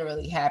when it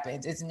literally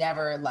happens. It's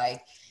never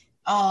like,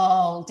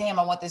 oh damn,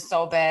 I want this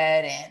so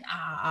bad,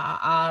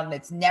 and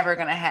it's never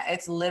gonna happen.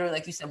 It's literally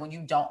like you said, when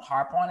you don't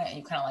harp on it and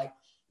you kind of like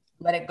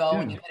let it go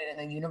and you put it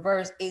in the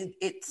universe,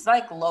 it's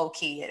like low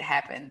key, it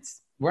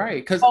happens.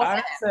 Right, because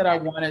I said I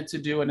wanted to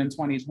do it in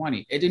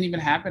 2020. It didn't even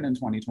happen in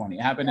 2020.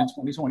 It happened in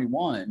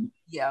 2021.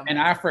 Yeah, and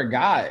I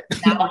forgot.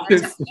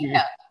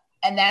 Yeah,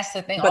 and that's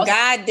the thing. But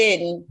God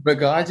didn't.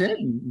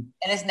 And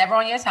it's never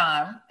on your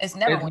time. It's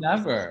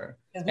never.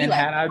 And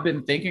had I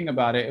been thinking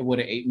about it, it would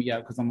have ate me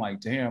up, because I'm like,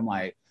 damn,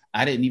 like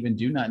I didn't even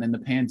do nothing in the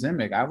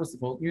pandemic. I was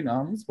supposed,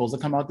 I'm supposed to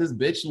come out this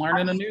bitch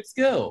learning a new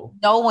skill.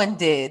 No one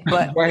did,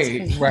 but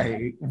right.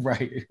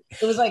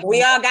 It was like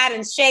we all got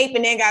in shape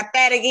and then got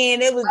fat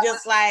again. It was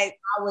just like,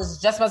 I was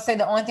just about to say,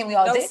 the only thing we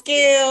all did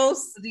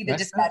skills. was either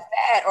just got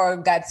fat or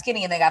got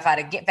skinny and then got fat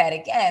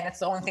again. That's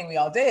the only thing we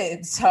all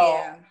did.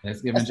 So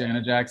that's giving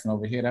Janet Jackson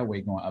over here that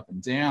weight going up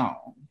and down.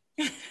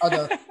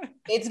 Although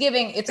it's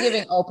giving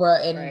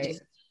Oprah and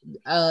just,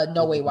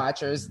 no Weight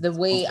Watchers. The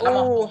way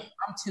I'm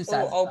two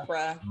sides.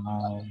 Oprah.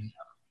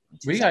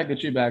 We gotta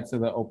get you back to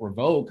the Oprah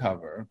Vogue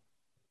cover.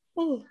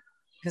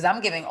 Because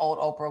I'm giving old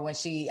Oprah when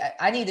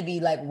I need to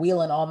be like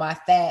wheeling all my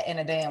fat in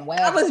a damn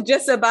wagon. I was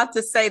just about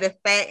to say the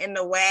fat in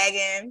the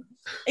wagon.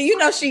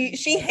 And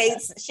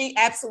she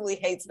absolutely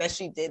hates that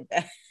she did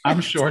that. I'm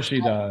sure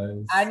she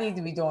does. I need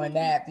to be doing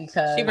that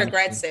because she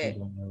regrets it.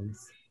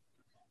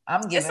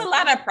 It's a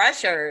lot of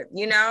pressure,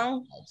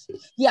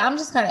 Yeah, I'm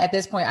just kind of at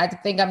this point. I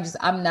think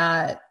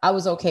I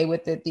was okay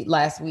with it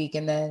last week,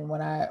 and then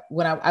when I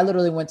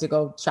literally went to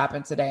go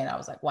shopping today, and I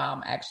was like, wow,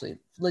 I'm actually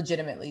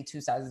legitimately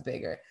 2 sizes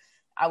bigger.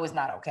 I was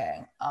not okay.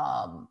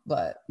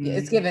 But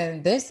it's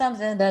given. There's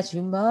something that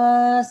you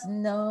must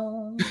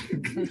know.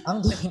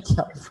 I'm doing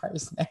Kelly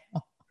Price now.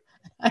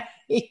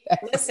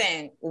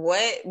 Listen,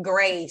 what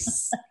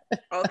Grace?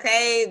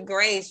 Okay,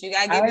 Grace, you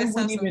gotta give yourself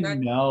some. I wouldn't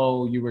even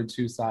know you were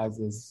 2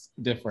 sizes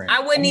different. I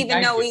wouldn't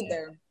even know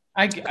either.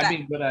 I get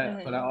it.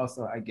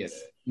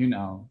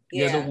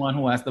 You're the one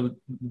who has to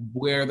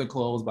wear the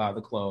clothes, buy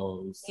the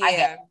clothes. Yeah. I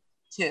get it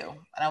too,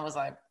 and I was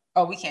like,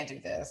 oh, we can't do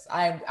this.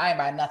 I ain't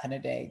buy nothing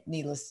today,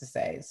 needless to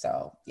say.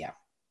 So yeah,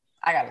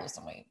 I gotta lose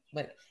some weight.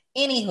 But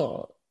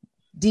anywho,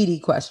 Dee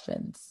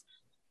questions.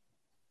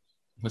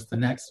 What's the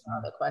next one?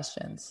 Other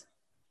questions.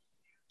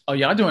 Oh,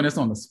 y'all doing this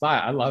on the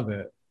spot. I love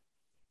it.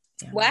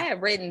 Yeah. Well, I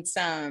have written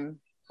some.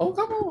 Oh,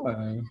 come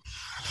on.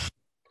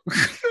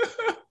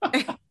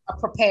 A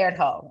prepared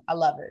hoe. I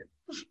love it.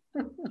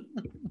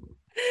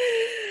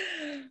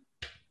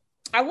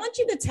 I want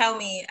you to tell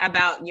me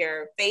about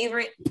your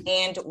favorite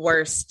and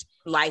worst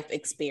life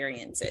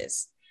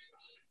experiences.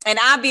 And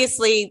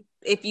obviously,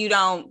 if you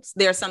don't,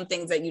 there's some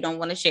things that you don't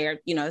want to share,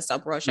 you know, so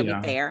bro shall be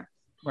fair.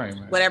 Right.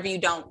 Whatever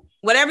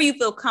you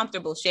feel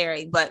comfortable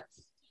sharing, but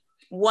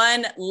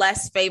one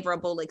less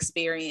favorable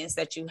experience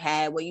that you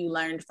had, what you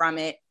learned from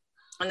it,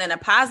 and then a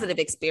positive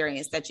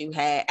experience that you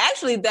had.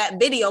 Actually, that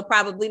video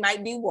probably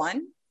might be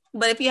one,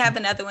 but if you have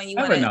another one you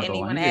want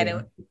to add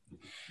it,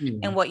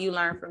 and what you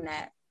learned from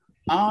that.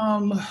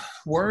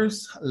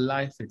 Worst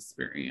life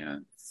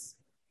experience.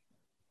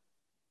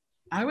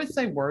 I would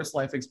say worst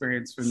life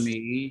experience for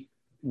me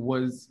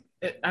was,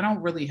 I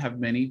don't really have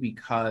many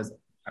because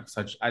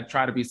I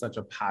try to be such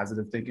a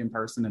positive thinking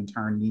person and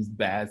turn these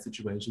bad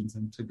situations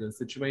into good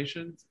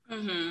situations.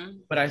 Mm-hmm.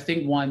 But I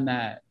think one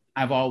that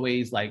I've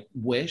always like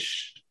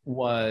wished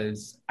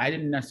was I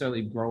didn't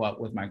necessarily grow up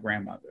with my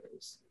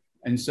grandmothers.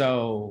 And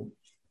so,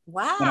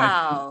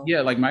 wow.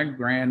 Like my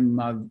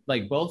grandmother,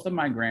 like both of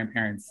my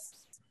grandparents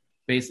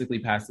basically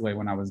passed away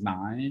when I was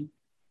 9.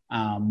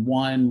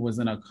 One was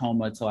in a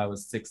coma till I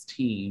was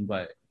 16,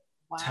 but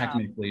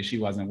technically she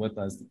wasn't with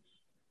us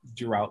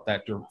throughout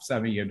that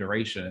 7-year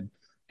duration.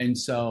 And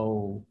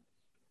so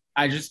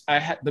I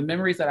had the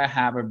memories that I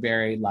have are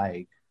very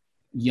like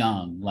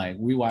young. Like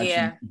we watched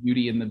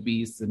Beauty and the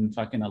Beast and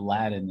fucking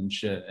Aladdin and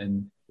shit.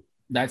 And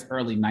that's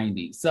early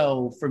 90s.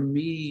 So for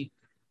me,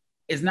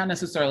 it's not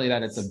necessarily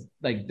that it's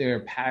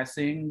their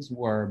passings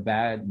were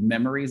bad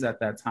memories at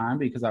that time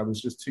because I was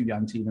just too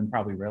young to even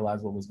probably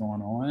realize what was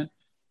going on.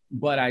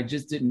 But I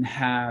just didn't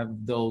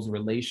have those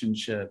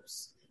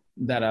relationships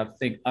that I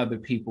think other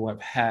people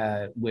have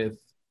had with,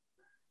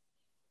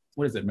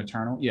 what is it,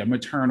 maternal? Yeah,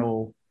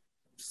 maternal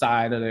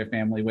side of their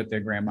family with their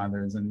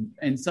grandmothers.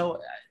 And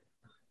so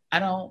I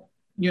don't,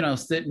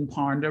 sit and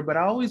ponder, but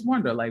I always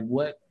wonder like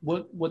what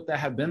would that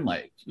have been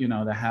like,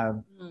 to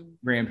have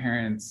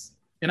grandparents.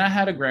 And I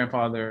had a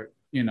grandfather,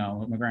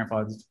 my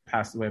grandfather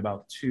passed away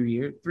about 3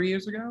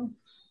 years ago.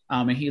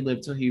 And he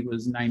lived till he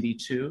was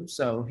 92.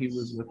 So he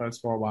was with us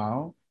for a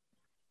while.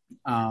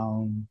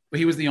 But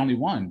he was the only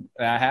one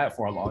that I had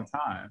for a long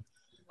time.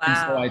 Wow. And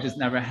so I just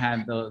never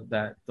had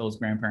those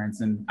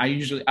grandparents. And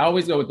I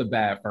always go with the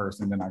bad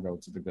first and then I go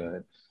to the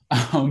good.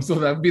 So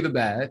that would be the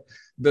bad.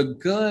 The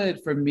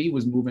good for me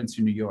was moving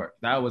to New York.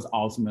 That was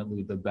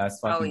ultimately the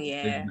best fucking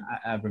decision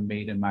I ever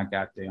made in my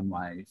goddamn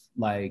life.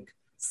 Like,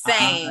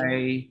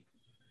 same.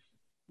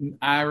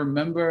 I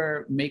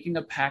remember making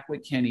a pact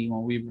with Kenny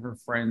when we were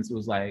friends. It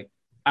was like,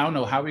 I don't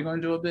know how we're going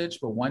to do it, bitch,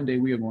 but one day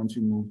we are going to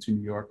move to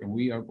New York and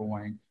we are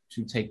going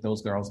to take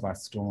those girls by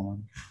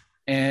storm.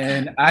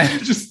 And I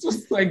just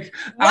was like,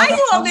 why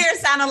you over there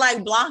sounding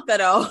like Blanca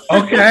though?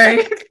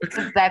 Okay.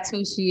 That's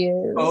who she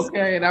is.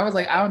 Okay. And I was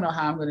like, I don't know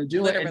how I'm going to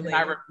do it. And then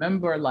I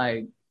remember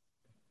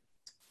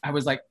I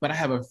was like, but I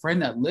have a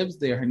friend that lives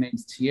there. Her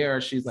name's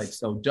Tierra. She's like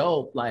so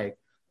dope. Like,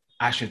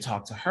 I should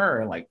talk to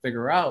her, like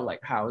figure out like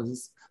how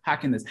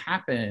can this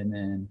happen?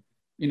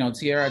 And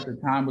Tierra at the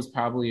time was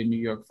probably in New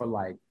York for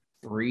like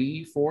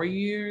 3-4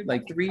 years,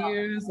 like 3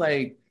 years,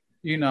 like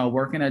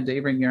working at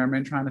David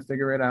Yerman trying to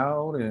figure it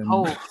out, and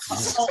a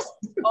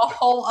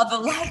whole other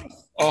life.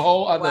 A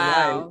whole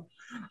other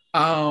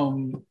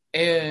life.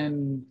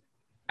 And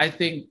I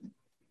think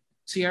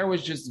Tierra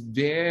was just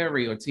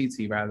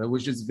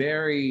was just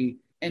very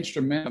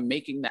instrumental in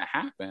making that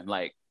happen.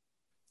 Like,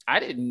 I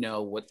didn't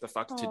know what the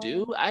fuck to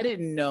do. I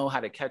didn't know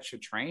how to catch a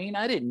train.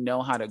 I didn't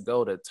know how to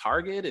go to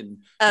Target and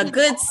a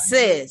good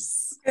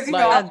sis.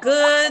 Like, a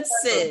good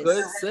sis.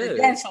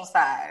 Residential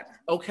side.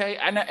 Okay.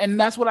 And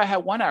that's what I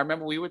had wanted. I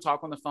remember we would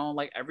talk on the phone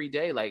like every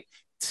day. Like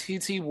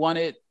TT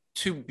wanted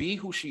to be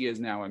who she is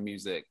now in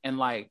music. And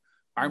like,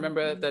 I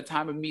remember at that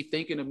time of me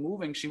thinking of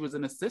moving, she was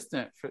an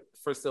assistant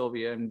for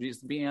Sylvia and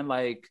just being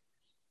like,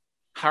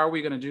 how are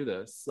we going to do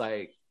this?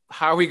 Like,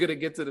 how are we going to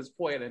get to this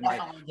point? And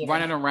like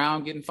running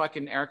around getting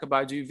fucking Erykah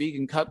Badu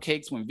vegan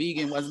cupcakes when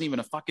vegan wasn't even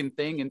a fucking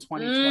thing in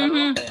 2012.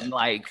 Mm-hmm. And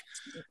like,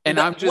 and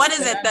I'm just, what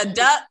is it? The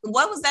duck?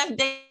 What was that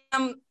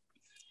damn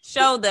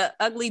show? The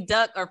Ugly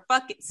Duck or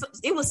fuck it?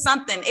 It was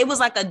something. It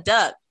was like a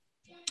duck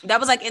that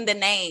was like in the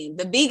name,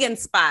 the vegan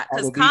spot.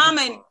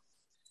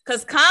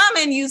 Because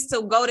Common used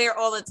to go there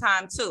all the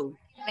time too.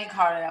 Think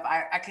hard enough.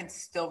 I can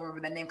still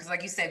remember the name because,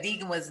 like you said,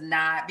 vegan was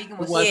no.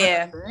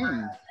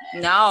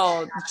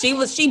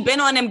 She been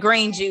on them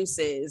green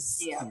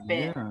juices.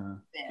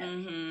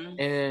 Mm-hmm.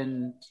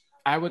 And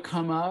I would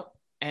come up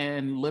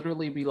and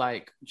literally be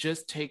like,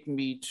 just take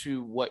me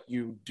to what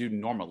you do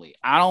normally.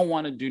 I don't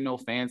want to do no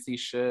fancy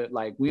shit.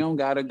 Like, we don't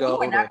gotta go.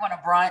 We were not going to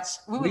brunch.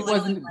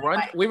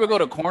 We would go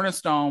to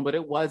Cornerstone, but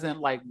it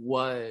wasn't like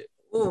what.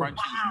 Ooh,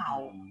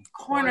 wow.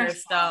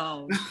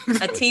 Cornerstone.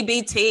 A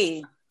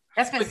TBT.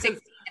 That's been 16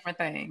 different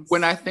things.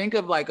 When I think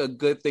of like a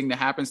good thing that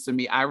happens to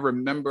me, I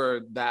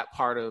remember that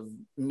part of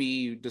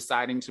me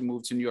deciding to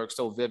move to New York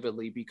so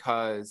vividly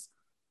because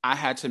I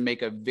had to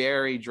make a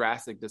very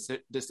drastic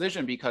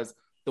decision because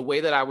the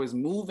way that I was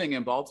moving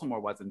in Baltimore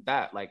wasn't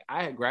that. Like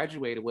I had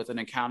graduated with an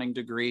accounting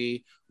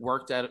degree,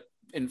 worked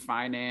in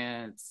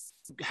finance,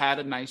 had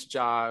a nice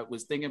job,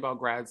 was thinking about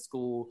grad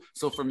school.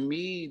 So for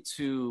me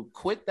to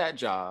quit that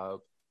job,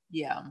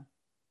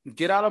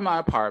 get out of my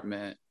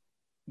apartment,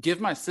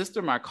 give my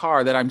sister my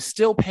car that I'm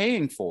still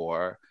paying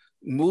for,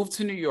 move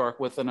to New York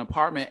with an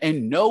apartment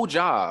and no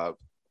job,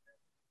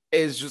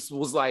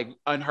 was like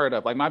unheard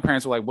of. Like my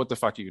parents were like, what the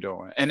fuck are you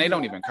doing? And they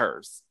don't even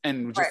curse.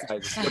 And just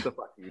like, what the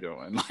fuck are you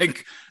doing?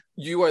 Like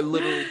you are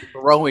literally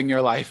throwing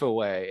your life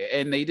away.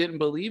 And they didn't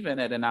believe in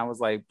it. And I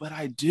was like, but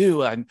I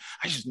do. I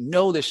just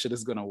know this shit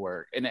is gonna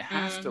work. And it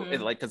has to,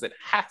 because it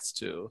has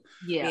to.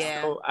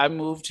 Yeah. So I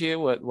moved here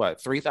with what,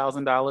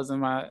 $3,000 in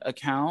my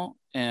account,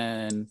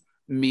 and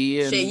me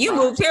and shit, you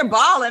moved here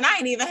balling. I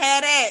ain't even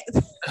had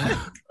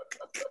that.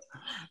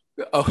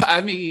 Oh,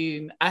 I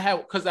mean, I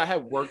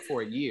had worked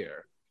for a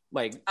year.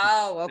 Like,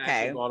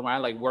 okay. I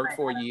like worked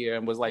for a year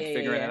and was like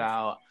figuring it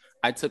out.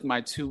 I took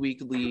my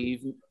 2-week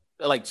leave,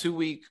 like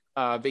 2-week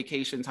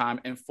vacation time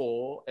in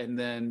full. And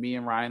then me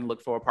and Ryan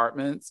looked for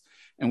apartments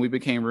and we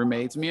became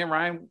roommates. Me and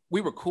Ryan,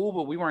 we were cool,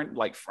 but we weren't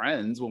like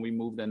friends when we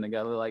moved in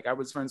together. Like I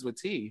was friends with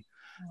T.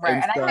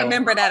 Right. And I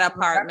remember that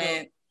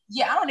apartment.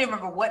 Yeah, I don't even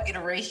remember what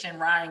iteration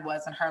Ryan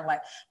was in her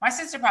life. My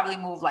sister probably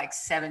moved like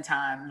 7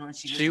 times when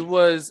she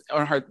was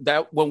on her,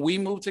 that when we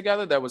moved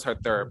together, that was her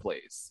third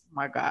place.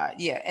 My God.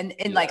 Yeah. And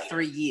in like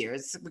 3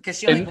 years, because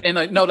she only and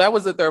like, no, that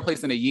was the third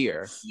place in a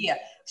year. Yeah.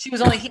 She was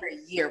only here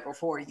a year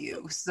before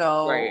you.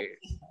 So right.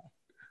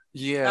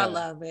 Yeah, I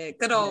love it.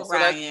 Good old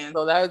Ryan.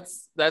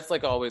 That's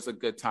like always a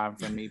good time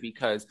for me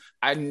because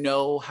I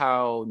know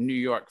how New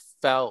York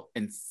felt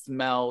and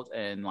smelled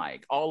and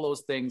like all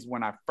those things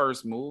when I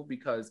first moved,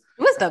 because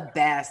it was the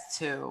best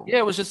too. Yeah,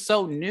 it was just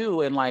so new,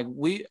 and like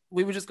we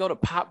would just go to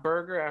Pop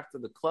Burger after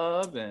the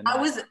club, and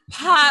I was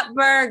Pop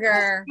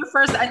Burger.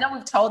 First, I know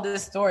we've told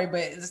this story,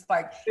 but it's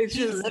like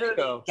he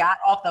literally got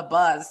off the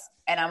bus.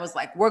 And I was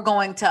like, we're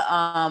going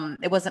to,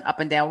 it wasn't Up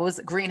and Down. It was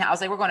Greenhouse.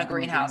 Like, we're going to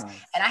Greenhouse.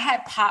 And I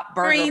had Pop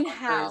Burger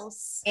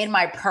Greenhouse in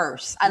my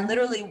purse. I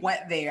literally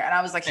went there and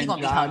I was like, he's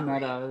going to be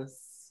hungry.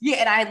 Yeah,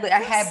 and I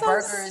had so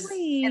burgers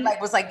sweet. and I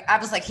was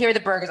like, here are the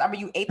burgers. I mean,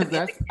 you ate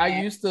them. I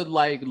used to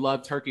like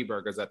love turkey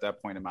burgers at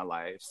that point in my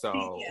life.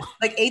 So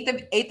like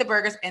ate the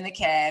burgers in the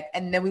cab,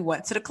 and then we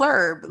went to the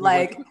club.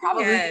 Like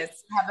probably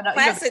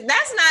classic.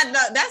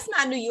 That's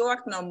not New York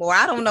no more.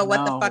 I don't know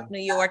what the fuck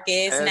New York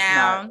is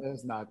now.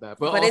 It's not that,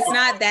 but it's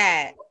not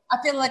that. I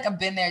feel like I've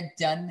been there,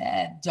 done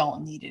that.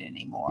 Don't need it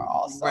anymore.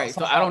 Also, right.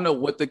 So I don't know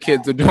what the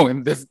kids are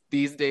doing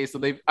these days. So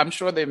I'm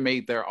sure they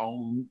made their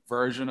own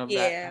version of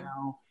that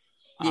now.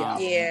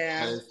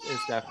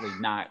 It's definitely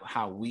not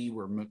how we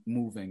were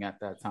moving at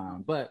that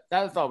time, but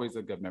that's always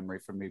a good memory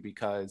for me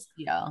because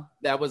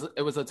it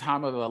was a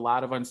time of a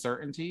lot of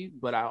uncertainty,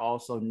 but I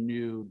also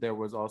knew there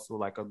was also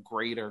like a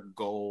greater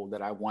goal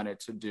that I wanted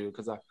to do,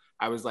 because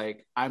I was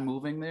like, I'm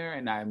moving there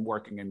and I'm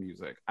working in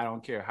music. I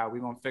don't care how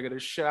we're gonna figure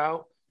this shit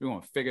out. We're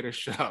gonna figure this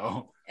shit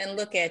out. And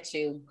look at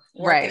you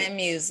working in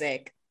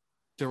music.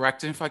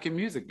 Directing fucking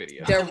music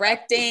videos.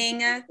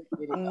 Directing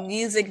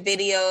music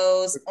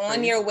videos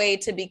on your way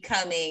to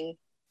becoming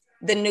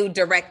the new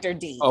Director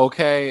D.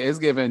 Okay, it's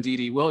giving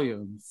Dee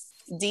Williams.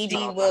 Dee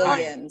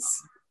Williams.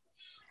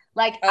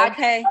 Like,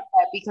 okay. I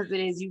that because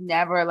it is, you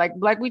never,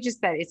 like we just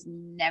said, it's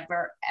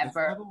never,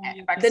 ever.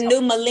 The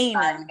new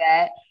Melina.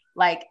 That,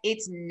 like,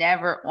 it's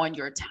never on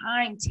your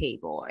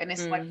timetable. And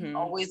it's like, you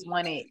always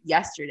want it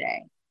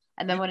yesterday.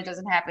 And then when it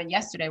doesn't happen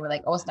yesterday, we're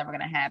like, oh, it's never going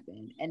to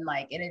happen. And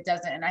like, and it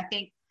doesn't. And I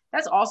think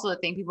that's also the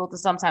thing people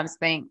sometimes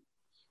think.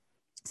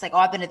 It's like, oh,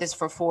 I've been at this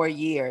for 4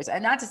 years.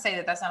 And not to say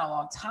that that's not a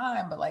long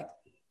time, but like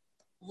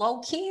low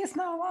key, it's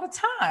not a lot of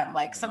time.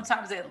 Like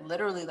sometimes it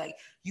literally, like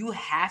you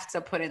have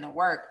to put in the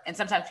work. And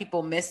sometimes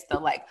people miss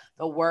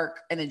the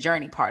work and the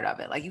journey part of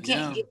it. Like you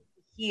can't get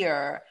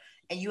here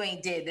and you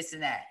ain't did this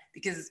and that,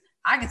 because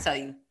I can tell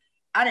you,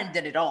 I didn't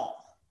did it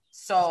all.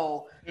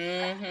 So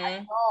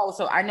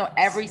I know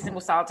every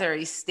single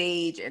solitary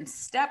stage and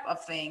step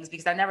of things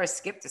because I never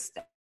skipped a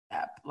step.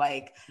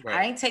 Like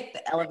I ain't take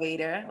the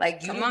elevator.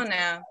 Like you come on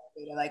now.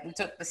 Like we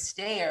took the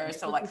stairs.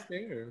 So like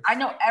I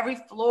know every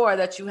floor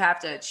that you have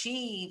to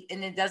achieve,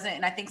 and it doesn't.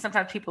 And I think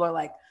sometimes people are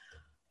like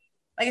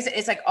I said,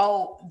 it's like,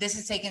 oh, this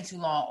is taking too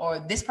long, or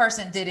this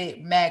person did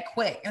it mad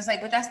quick. And it's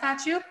like, but that's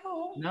not you.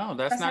 No,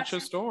 that's not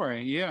your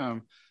story. Yeah,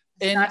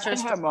 and I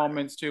had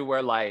moments too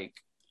where, like,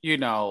 you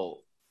know,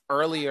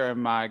 earlier in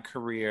my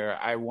career,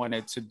 I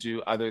wanted to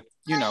do other,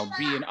 you know,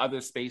 be in other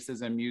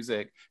spaces in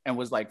music, and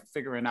was like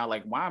figuring out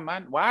like,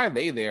 why are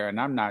they there and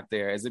I'm not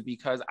there? Is it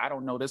because I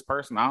don't know this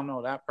person? I don't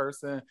know that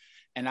person.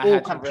 And I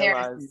had to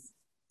realize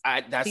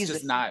that's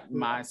just not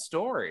my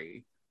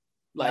story.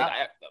 Like,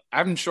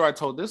 I'm sure I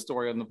told this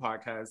story on the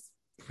podcast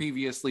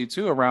previously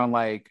too, around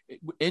like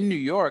in New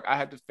York, I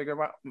had to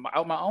figure out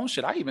my own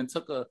shit. I even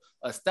took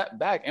a step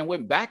back and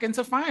went back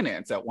into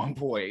finance at one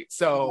point.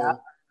 So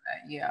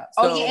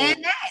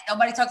and that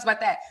nobody talks about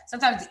that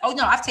sometimes.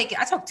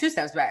 I took 2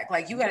 steps back.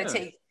 Like you got to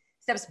take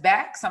steps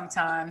back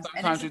sometimes.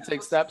 Sometimes you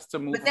take steps to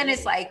move. But then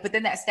it's like, but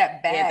then that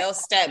step back. Yeah,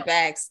 those step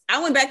backs.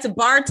 I went back to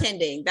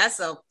bartending. That's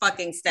a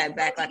fucking step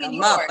back, like a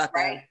motherfucker.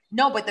 Right?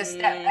 No, but the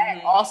step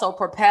back also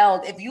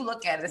propelled. If you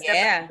look at it, the step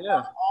back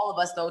yeah. all of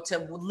us though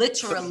to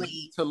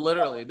literally.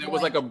 There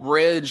was like a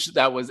bridge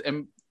that was.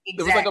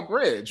 There was like a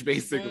bridge,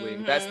 basically.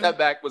 That step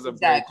back was a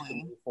bridge to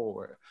move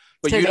forward.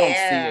 But you don't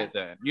see it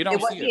then. You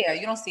don't see it. Yeah,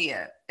 you don't see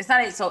it. It's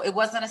not. So it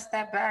wasn't a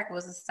step back. It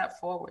was a step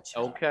forward.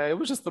 Okay, it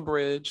was just the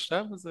bridge.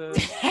 That was it.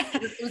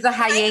 It was a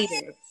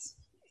hiatus.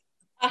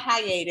 A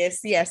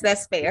hiatus. Yes,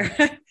 that's fair.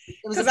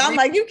 Because I'm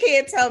like, you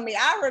can't tell me.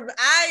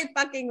 I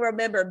fucking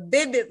remember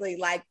vividly,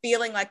 like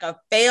feeling like a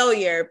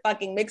failure,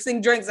 fucking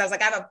mixing drinks. I was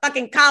like, I have a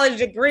fucking college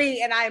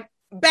degree, and I'm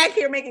back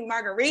here making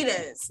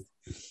margaritas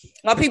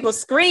while people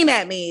scream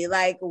at me.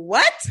 Like,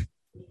 what?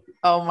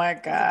 Oh my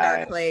god,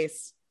 dark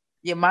place.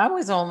 Yeah, mine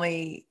was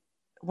only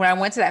when I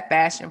went to that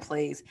fashion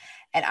place,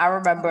 and I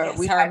remember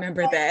I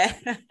remember that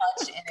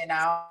lunch in and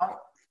out,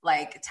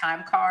 like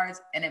time cards,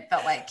 and it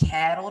felt like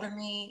cattle to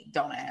me.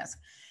 Don't ask.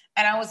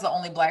 And I was the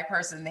only Black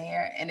person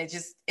there, and it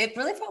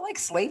really felt like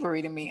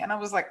slavery to me. And I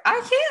was like,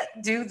 I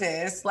can't do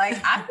this. Like,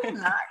 I will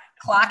not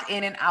clock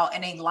in and out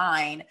in a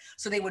line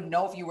so they would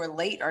know if you were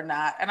late or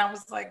not. And I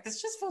was like, this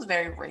just feels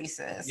very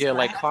racist. Yeah,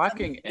 like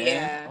clocking in.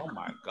 Yeah. Oh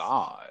my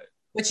god.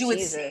 But you would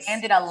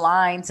stand in a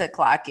line to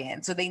clock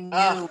in, so they knew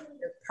a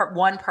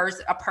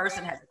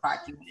person had to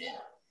clock you in.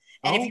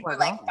 And if you were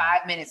like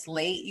 5 minutes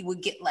late, you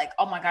would get like,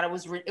 oh my god, it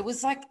was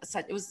ridiculous.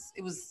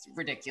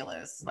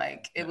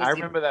 Like it was. I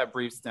remember that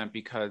brief stint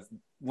because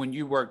when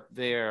you worked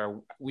there,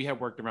 we had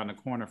worked around the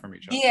corner from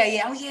each other.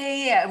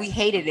 Yeah. We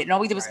hated it. And all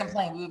we did was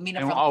complain. We would meet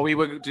up. And all we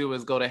would do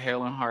is go to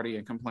Hale and Hardy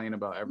and complain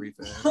about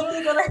everything. Hale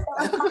and Hardy.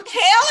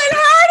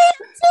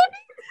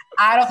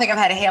 I don't think I've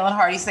had a Hale and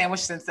Hardy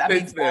sandwich since. I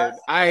ain't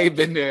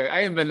been there.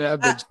 I ain't been there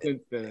bitch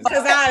since then.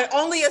 Because I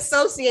only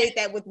associate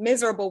that with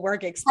miserable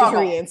work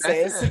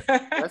experiences.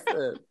 That's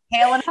it.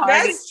 Hale and Hardy.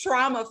 That's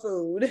trauma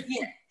food.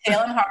 Yeah.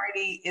 Hale and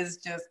Hardy is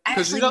just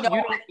because you don't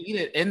eat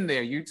it in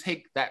there. You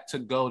take that to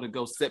go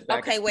sit back.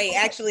 Okay, wait.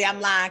 Actually, I'm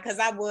lying because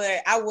I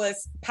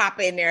was pop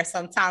in there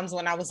sometimes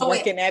when I was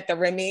working at the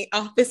Remy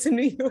office in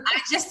New York. I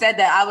just said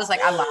that. I was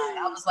like, I lied.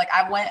 I was like,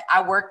 I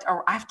worked,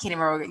 or I can't even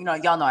remember. You know,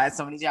 y'all know I had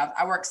so many jobs.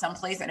 I worked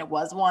someplace and it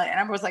was one, and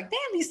I was like, damn,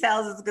 these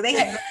salads is good. They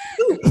had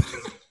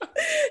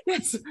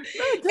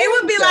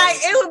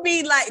it would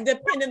be like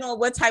depending on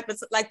what type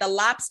of like the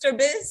lobster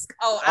bisque.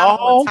 I'm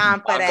on time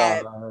for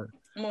that. God.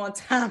 I'm on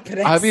time for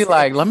that. I'd be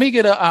like, let me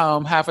get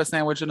a half a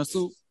sandwich and a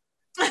soup.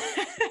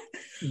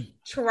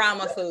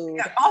 Trauma food.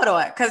 Yeah, hold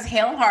on, because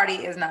Hale and Hardy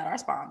is not our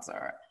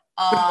sponsor.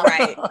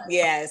 Right.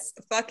 Yes.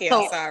 Fuck it.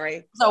 I'm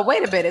sorry. So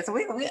wait a minute. So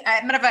we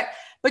matter of fact,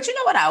 but you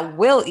know what I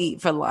will eat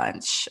for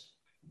lunch?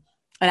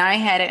 And I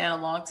ain't had it in a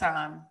long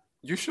time.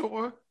 You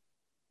sure?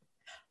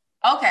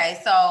 Okay,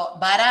 so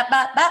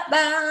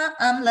ba-da-ba-ba-ba,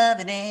 I'm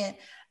loving it.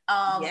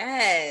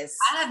 Yes.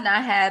 I have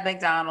not had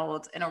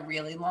McDonald's in a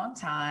really long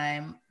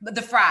time. But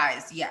the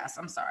fries, yes.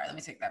 I'm sorry. Let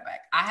me take that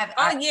back.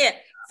 Yeah.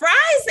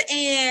 Fries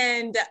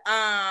and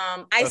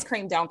ice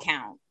cream don't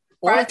count.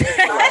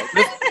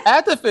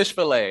 Add the fish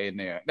fillet in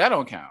there. That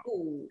don't count.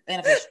 Ooh,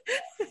 and a fish.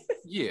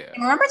 Yeah.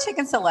 Remember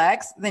chicken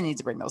selects? They need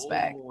to bring those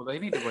back. They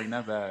need to bring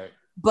that back.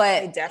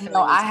 But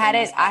I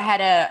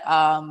had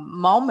a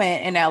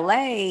moment in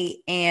LA,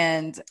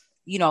 and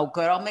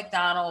good old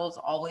McDonald's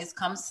always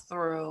comes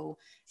through,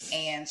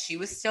 and she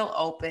was still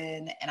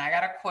open, and I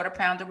got a quarter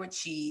pounder with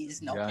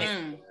cheese, no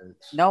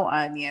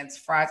onions,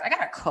 fries. I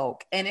got a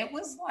Coke, and it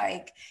was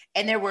like,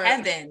 and there were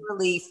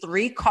literally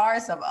 3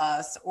 cars of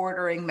us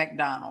ordering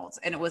McDonald's,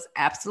 and it was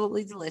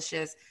absolutely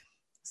delicious.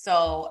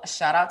 So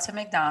shout out to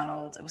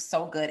McDonald's. It was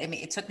so good. I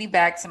mean, it took me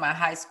back to my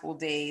high school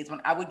days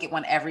when I would get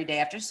one every day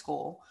after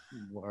school.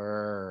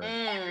 Word.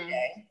 Every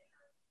day.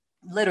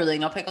 Literally,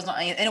 no pickles, no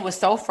onions. And it was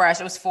so fresh.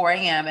 It was 4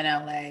 a.m. in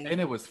LA.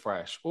 And it was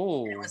fresh.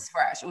 Oh, it was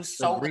fresh. It was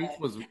so good.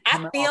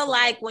 I feel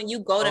like when you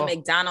go to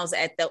McDonald's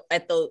at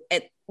the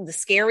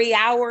scary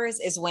hours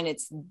is when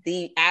it's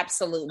the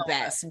absolute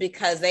best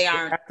because they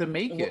have to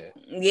make it.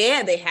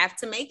 Yeah, they have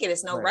to make it.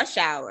 It's no rush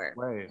hour.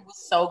 Right. It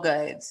was so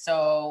good.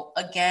 So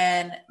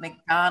again,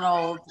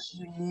 McDonald's,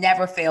 you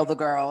never fail the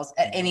girls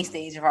at any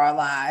stage of our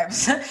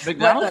lives.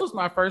 McDonald's was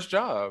my first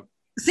job.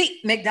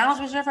 See, McDonald's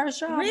was your first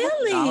job?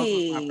 Really? McDonald's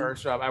was my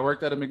first job. I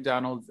worked at a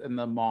McDonald's in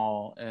the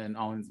mall in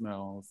Owens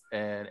Mills,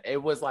 and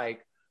it was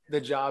like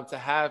the job to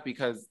have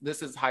because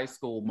this is high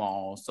school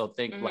mall. So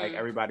think like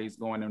everybody's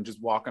going and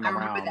just walking around. I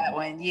remember that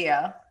one,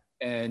 yeah.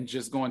 And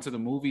just going to the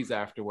movies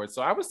afterwards.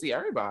 So I would see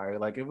everybody.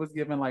 Like it was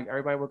given like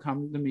everybody would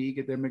come to me,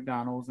 get their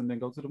McDonald's, and then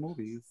go to the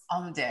movies.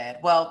 I'm dead.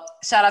 Well,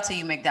 shout out to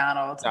you,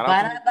 McDonald's.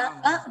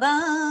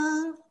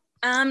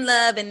 I'm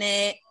loving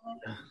it.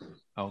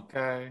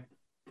 Okay.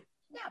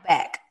 Now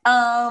back.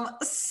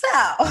 So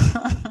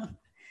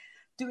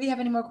do we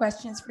have any more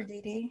questions for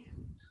Dee?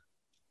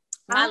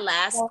 My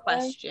last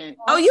question.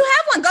 Oh, you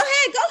have one. Go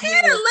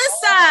ahead,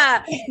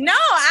 Alyssa. No,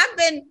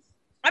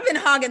 I've been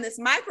hogging this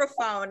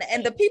microphone,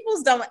 and the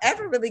peoples don't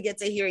ever really get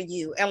to hear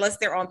you unless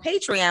they're on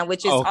Patreon,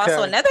 which is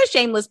also another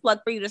shameless plug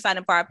for you to sign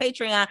up for our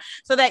Patreon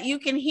so that you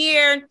can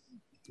hear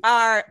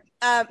our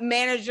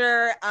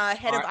manager,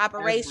 head of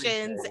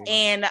operations,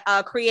 and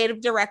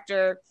creative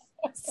director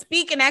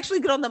speak and actually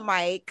get on the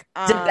mic.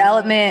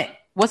 Development.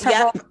 What's her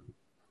role?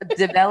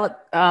 Develop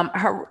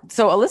her.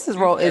 So Alyssa's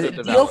role is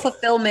deal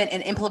fulfillment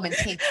and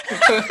implementation.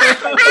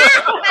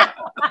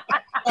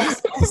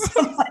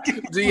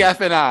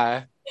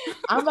 DF&I.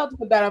 I'm about to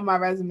put that on my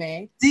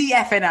resume.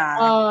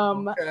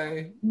 DF&I.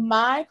 Okay.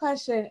 My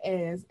question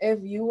is, if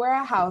you were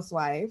a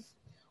housewife,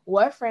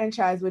 what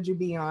franchise would you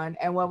be on,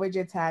 and what would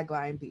your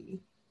tagline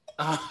be?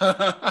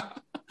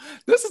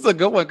 This is a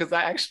good one because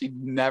I actually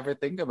never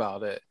think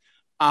about it.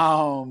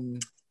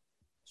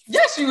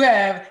 Yes, you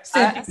have.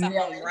 That's a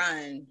home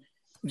run.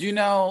 You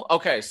know,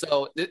 okay,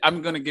 so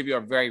I'm going to give you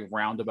a very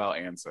roundabout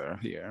answer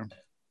here.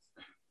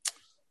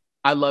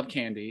 I love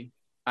Candy.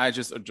 Yeah,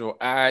 you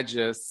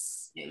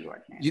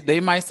are Candy. They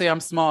might say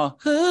I'm small.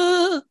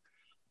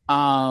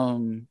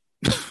 I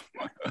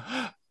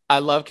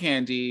love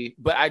Candy,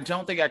 but I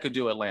don't think I could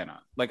do Atlanta.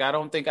 Like, I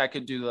don't think I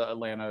could do the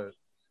Atlanta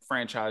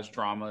franchise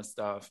drama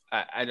stuff.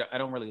 I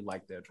don't really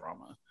like their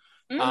drama.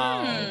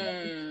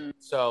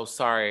 So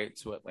sorry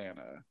to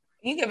Atlanta.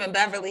 You giving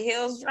Beverly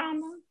Hills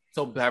drama?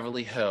 So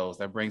Beverly Hills,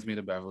 that brings me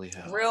to Beverly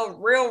Hills.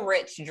 Real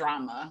rich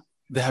drama.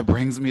 That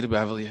brings me to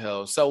Beverly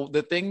Hills. So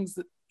the things,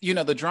 you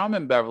know, the drama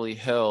in Beverly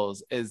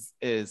Hills is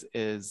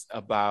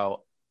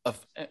about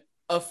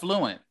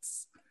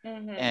affluence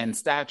and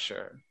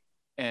stature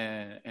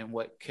and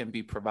what can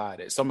be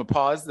provided. So I'm gonna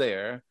pause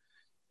there,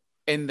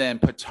 and then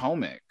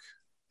Potomac.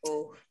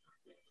 Ooh.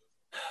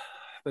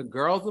 The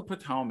girls of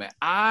Potomac.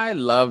 I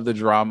love the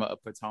drama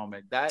of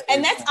Potomac. That's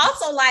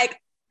also like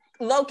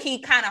low-key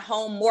kind of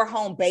more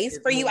home base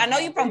for you. I know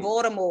you're from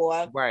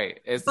Baltimore. Right.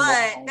 But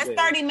that's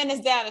 30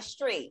 minutes down the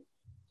street.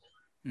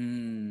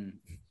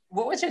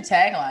 What would your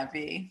tagline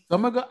be? So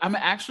I'm gonna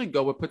actually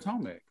go with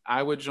Potomac.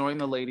 I would join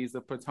the ladies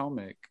of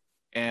Potomac,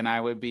 and I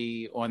would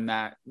be on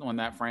that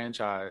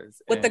franchise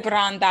with the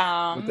Grand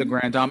Dame. With the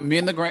Grand Dame, me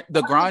and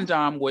the Grand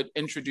Dame would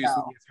introduce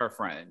me as her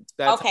friend.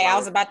 Okay, I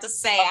was about to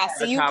say, I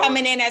see you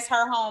coming in as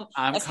her home,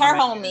 as her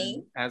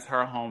homie. As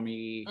her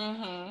homie.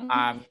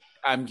 Mm-hmm.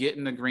 I'm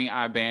getting the Green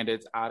Eye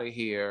Bandits out of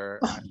here.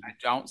 I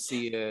don't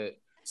see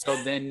it.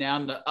 So then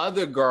now the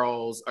other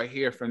girls are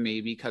here for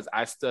me because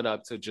I stood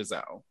up to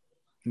Giselle.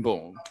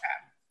 Boom.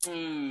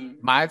 Okay.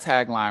 My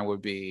tagline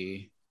would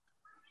be,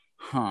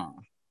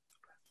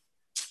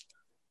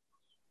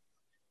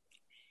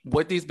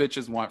 what these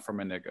bitches want from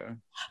a nigga.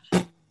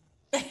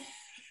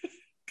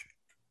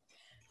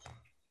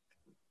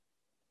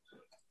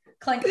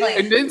 Clink, clink.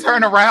 And then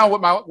turn around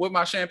with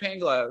my champagne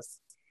glass.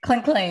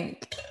 Clink,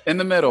 clink. In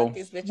the middle.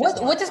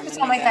 What does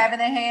Potomac have in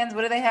their hands?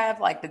 What do they have?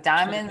 Like the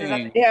diamonds?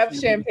 They have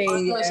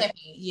champagne.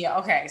 Yeah,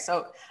 okay.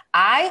 So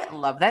I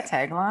love that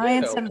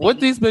tagline. Yeah. What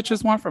these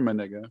bitches want from a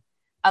nigga.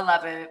 I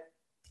love it.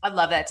 I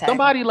love that tagline.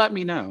 Somebody let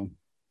me know.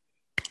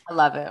 I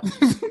love it.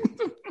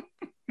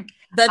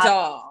 The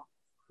doll.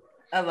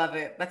 I love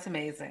it. That's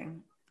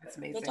amazing. That's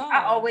amazing.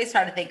 I always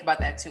try to think about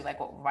that too. Like,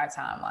 what would my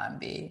timeline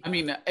be? I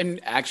mean, in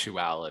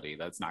actuality,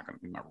 that's not going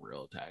to be my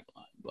real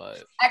tagline,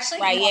 but actually,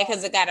 right? Yeah,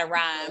 because it got to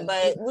rhyme.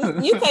 But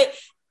you could.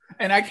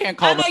 And I can't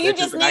call them bitches. You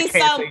just need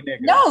some.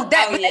 No, but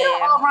they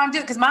don't all rhyme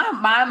too. Because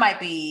mine might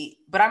be,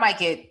 but I might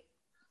get.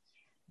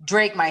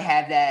 Drake might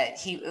have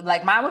that.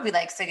 Mine would be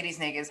like, sick of these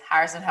niggas.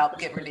 Hire some help.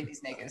 Get rid of these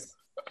niggas.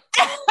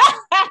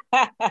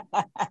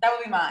 That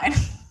would be mine.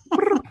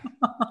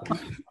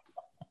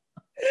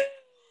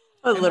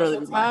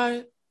 Literally.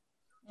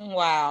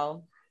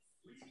 Wow.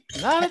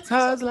 A lot of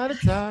ties.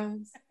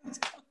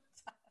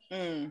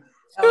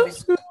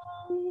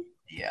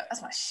 Yeah,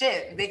 that's my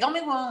shit. They got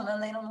me one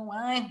and they don't know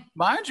why.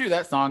 Mind you,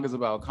 that song is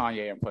about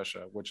Kanye and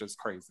Pusha, which is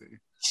crazy.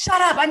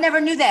 Shut up. I never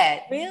knew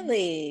that.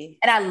 Really?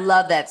 And I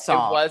love that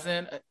song. It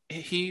wasn't.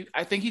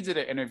 I think he did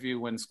an interview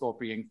when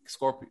Scorpion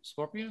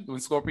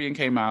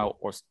came out,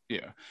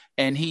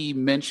 and he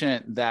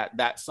mentioned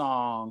that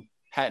song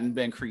hadn't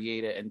been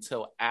created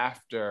until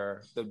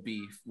after the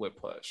beef with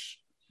Push.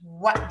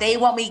 What, they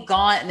want me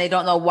gone and they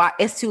don't know why.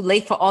 It's too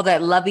late for all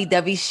that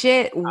lovey-dovey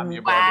shit. Wow.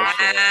 And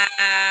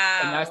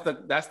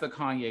that's the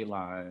Kanye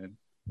line.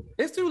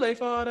 It's too late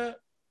for all that.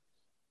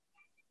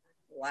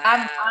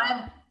 Wow.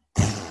 I'm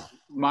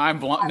mind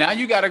blown. Now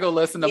you got to go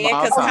listen to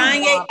Mob Ties.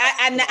 Kanye,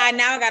 I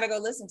now got to go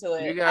listen to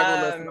it. You got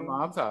to go listen to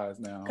Mob Ties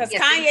now. Because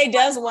Kanye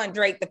does want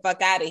Drake the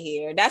fuck out of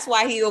here. That's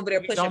why he over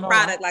there pushing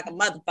product like a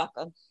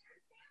motherfucker.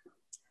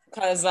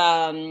 Because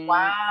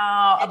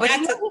wow, but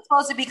he's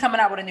supposed to be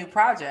coming out with a new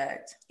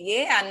project.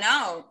 Yeah, I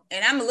know,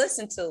 and I'm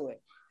listening to it.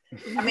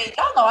 I mean,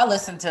 y'all know I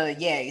listen to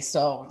Ye,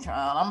 so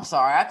I'm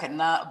sorry, I could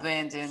not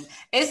abandon.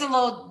 It's a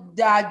little.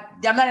 I'm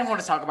not even going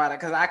to talk about it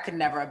because I could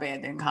never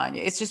abandon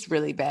Kanye. It's just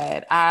really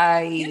bad.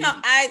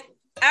 I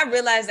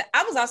realized that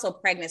I was also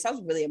pregnant, so I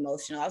was really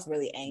emotional. I was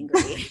really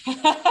angry.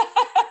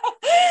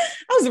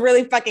 I was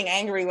really fucking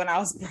angry when I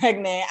was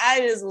pregnant. I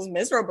just was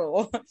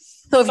miserable.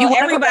 So if you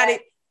everybody.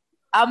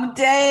 I'm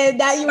dead.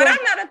 Now you. But I'm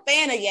not a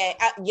fan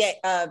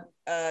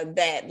of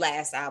that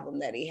last album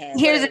that he had.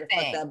 Here's the Whatever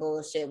thing. fuck that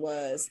bullshit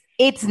was.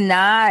 It's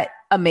not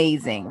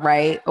amazing,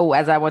 right? Oh,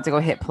 as I want to go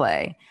hit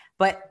play.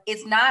 But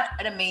it's not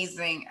an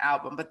amazing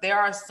album. But there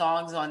are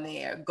songs on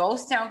there.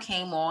 Ghost Town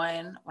came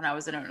on when I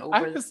was in an Uber.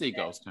 I could see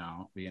Ghost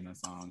Town being a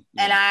song.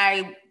 Yeah.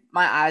 And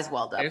my eyes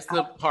welled up. It's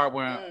the part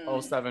where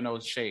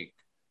 070 Shake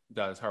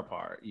does her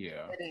part.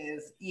 Yeah. It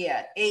is.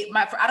 Yeah.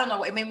 I don't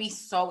know. It made me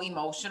so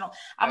emotional.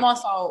 I'm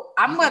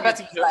about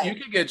to be like, you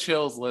can get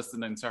chills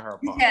listening to her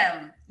part.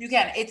 You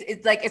can.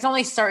 It's like, it's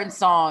only certain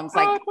songs.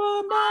 Like, I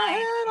put my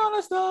hand on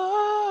a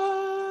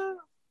star.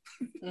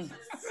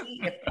 See,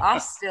 if I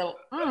still,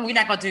 we're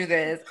not gonna do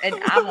this, and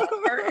I'm not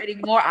hurt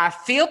anymore. I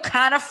feel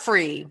kind of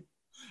free.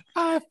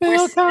 I feel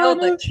We're still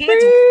the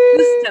kids we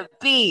used to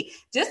be.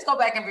 Just go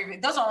back and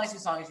revisit. Those are only 2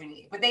 songs you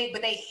need, but they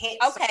hit.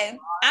 Okay,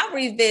 I'll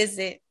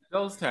revisit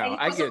Ghost Town.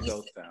 I get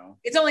Ghost Town.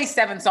 It's only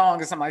 7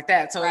 songs or something like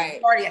that, so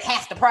it's already at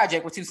half the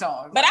project with 2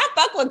 songs. But I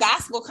fuck with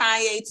gospel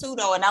Kanye too,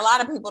 though, and a lot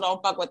of people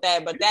don't fuck with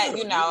that. But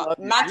that,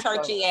 my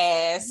churchy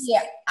ass.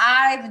 Yeah,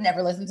 I've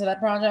never listened to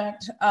that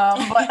project,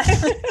 but.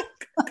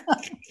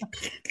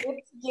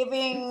 It's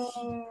giving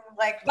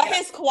but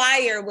his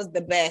choir was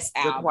the best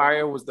album. The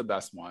choir was the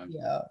best one.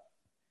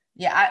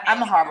 I'm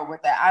horrible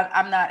with that.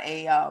 I'm not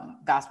a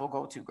gospel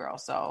go-to girl,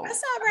 so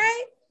that's all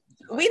right.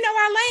 We know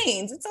our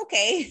lanes. It's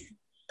okay.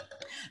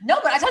 No,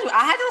 but I told you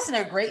I had to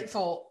listen to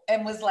Grateful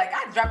and was like,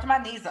 I dropped to my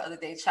knees the other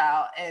day,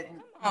 child, and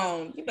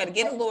you better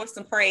give the Lord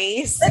some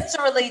praise.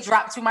 Literally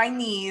dropped to my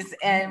knees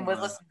and was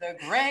listening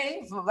to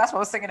Grateful. That's what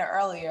I was singing it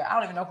earlier. I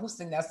don't even know who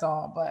sang that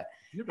song, but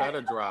you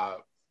better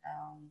drop.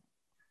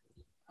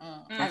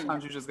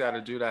 Sometimes you just got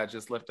to do that.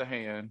 Just lift a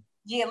hand.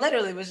 Yeah,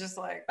 literally, it was just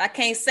like, if I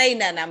can't say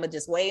nothing, I'm gonna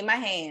just wave my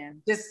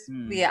hand.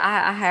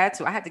 I had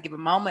to give a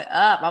moment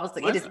up. I was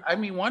like,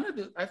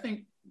 I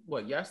think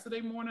yesterday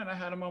morning I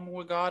had a moment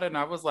with God, and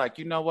I was like,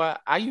 you know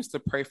what? I used to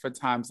pray for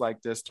times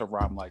like this to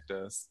rhyme like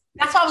this.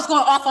 That's why I was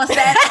going off on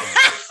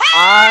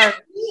Saturday.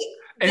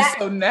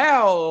 So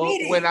now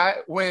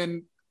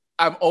when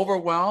I'm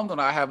overwhelmed and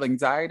I have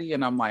anxiety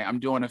and I'm like, I'm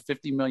doing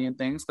 50 million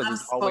things because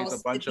there's always a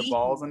bunch of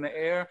balls in the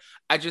air.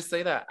 I just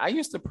say that. I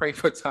used to pray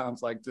for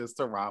times like this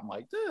to rhyme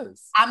like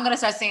this. I'm going to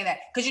start saying that.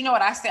 Because you know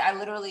what I say? I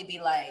literally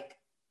be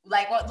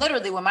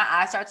literally when my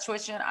eyes start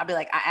twitching, I'll be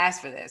like, I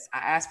asked for this. I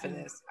asked for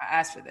this. I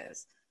asked for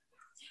this.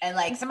 And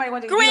like somebody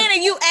went to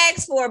granted, you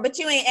asked for it, but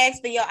you ain't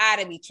asked for your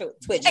eye to be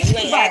twitching. You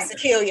ain't asked to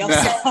kill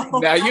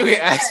yourself. Now you ain't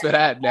asked for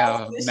that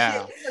now.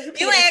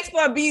 You asked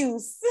for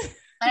abuse.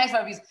 I asked for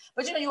abuse.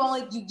 But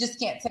you just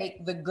can't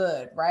take the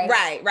good, right?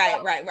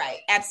 Right.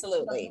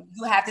 Absolutely.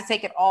 You have to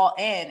take it all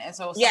in. And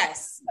so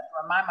yes,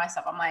 I remind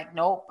myself, I'm like,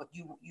 nope, but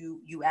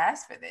you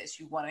asked for this.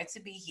 You wanted to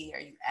be here.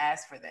 You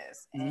asked for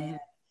this. And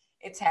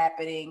it's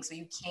happening. So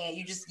you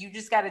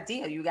just gotta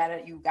deal. You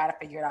gotta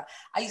figure it out.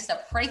 I used to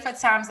pray for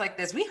times like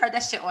this. We heard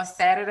that shit on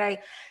Saturday.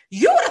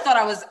 You would have thought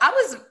I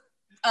was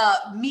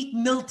Meek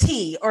Mill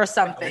T or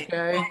something.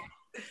 Okay.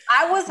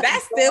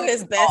 That's still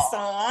his best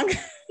song.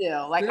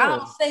 Still, I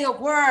don't say a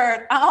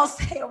word. I was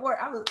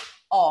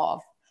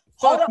off.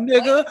 Hold up,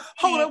 nigga.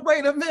 Hold up,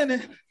 wait a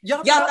minute.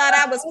 Y'all thought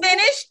I was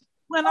finished?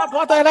 When I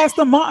bought that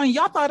Aston Martin,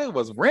 y'all thought it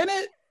was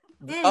rented?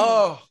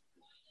 Oh,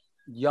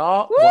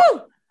 y'all.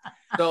 Woo!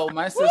 So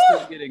my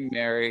sister's getting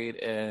married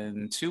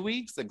in 2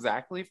 weeks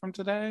exactly from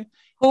today.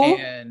 Who?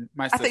 And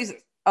my sister.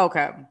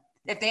 Okay.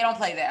 If they don't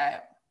play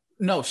that.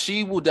 No,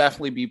 she will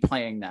definitely be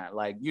playing that.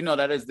 Like,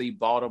 that is the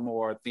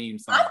Baltimore theme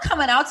song. I'm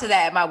coming out to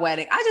that at my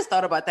wedding. I just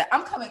thought about that.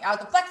 I'm coming out.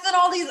 The flexing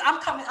all these.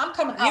 I'm coming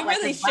out. You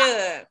really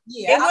should.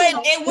 Yeah.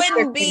 It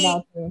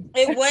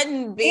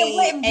wouldn't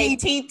be a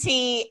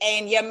TT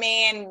and your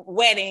man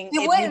wedding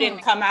if you didn't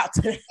come out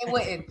to it. It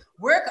wouldn't.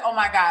 Oh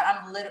my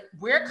God.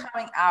 We're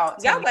coming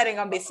out. Your wedding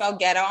gonna be so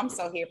ghetto. I'm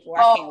so here for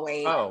it. I can't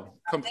wait. Oh,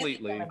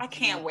 completely. I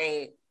can't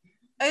wait.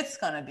 It's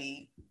gonna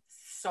be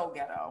so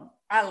ghetto.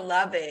 I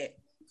love it.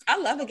 I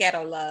love a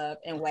ghetto love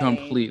and wedding.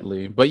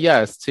 Completely. But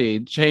yes, T,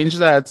 change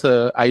that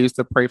to I used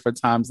to pray for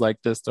times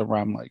like this to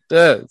rhyme like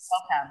this.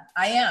 Okay.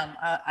 I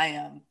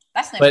am.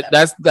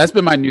 That's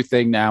been my new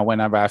thing now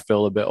whenever I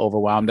feel a bit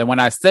overwhelmed. And when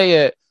I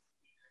say it,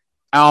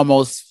 I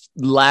almost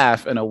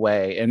laugh in a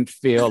way and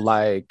feel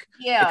like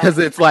because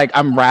it's like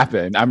I'm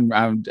rapping.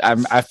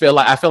 I feel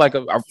like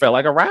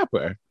a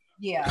rapper.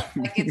 Yeah.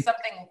 Like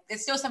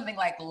it's still something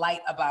like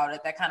light about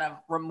it that kind of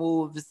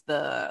removes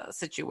the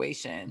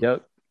situation.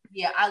 Yep.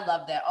 Yeah, I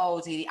love that.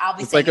 Oh, Didi, I'll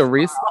be. It's like a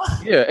reset.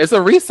 Yeah, it's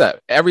a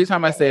reset. Every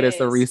time I say it, it's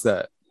a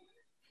reset.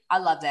 I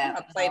love that. I'm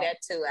gonna play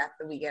that too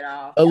after we get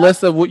off.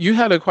 Alyssa, you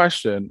had a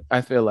question. I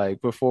feel like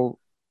before,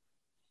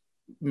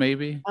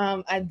 maybe.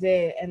 I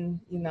did, and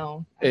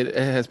it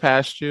has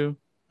passed you.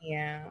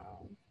 Yeah,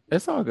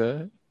 it's all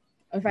good.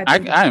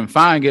 I am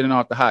fine getting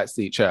off the hot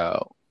seat,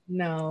 child.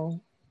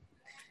 No,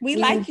 we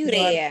like you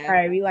there. All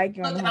right, we like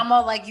you. I'm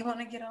all like, you want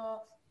to get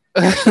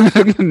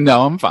off?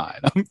 No, I'm fine.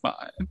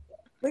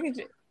 Look at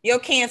you. Your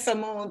Cancer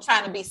moon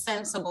trying to be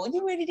sensible.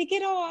 You ready to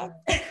get off?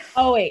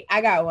 Oh wait, I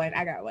got one.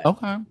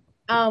 Okay.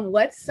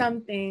 What's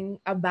something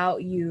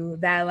about you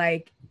that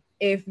like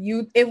if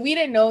we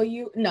didn't know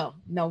you, no,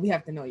 we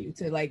have to know you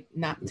to like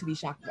not to be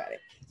shocked about it.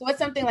 So it's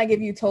something like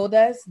if you told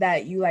us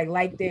that you like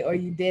liked it or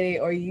you did it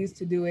or you used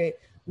to do it,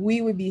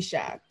 we would be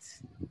shocked.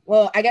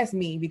 Well, I guess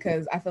me,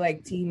 because I feel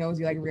like T knows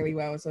you like really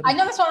well. So I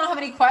know that's why I don't have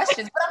any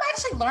questions, but I'm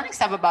actually learning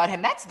stuff about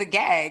him. That's the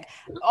gag.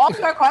 All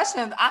your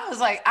questions, I was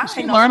like, I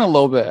should learn a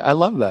little bit. I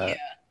love that. Yeah.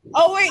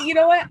 Oh wait, you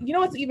know what? You know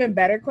what's an even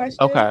better question?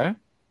 Okay.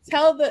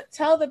 Tell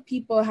the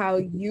people how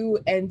you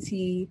and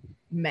T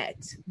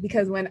met,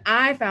 because when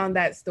I found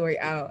that story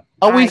out,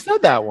 we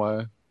said that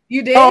one.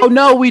 You did? Oh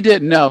no, we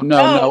didn't. No.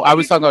 I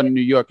was talking about New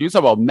York. You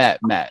talking about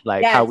met,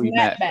 like yes, how we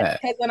met.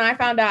 Because when I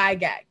found out, I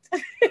gagged.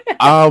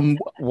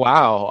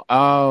 Wow.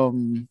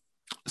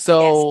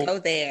 So yes, go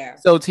there.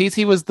 So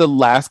TT was the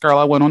last girl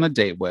I went on a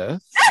date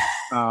with.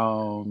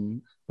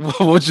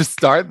 We'll just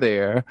start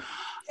there.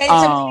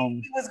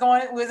 And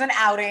it was an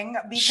outing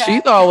because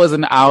she thought it was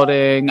an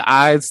outing.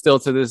 I still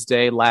to this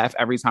day laugh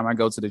every time I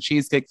go to the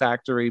Cheesecake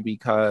Factory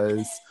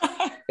because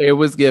it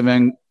was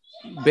giving,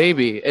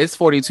 baby, it's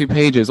 42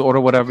 pages. Order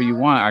whatever you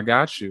want. I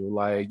got you.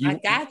 Like I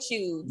got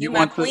you. You my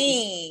want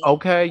queen.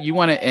 Okay, you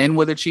want to end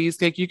with a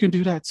cheesecake? You can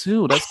do that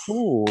too. That's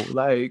cool.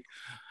 Like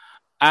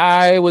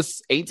I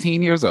was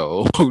 18 years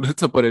old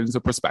to put it into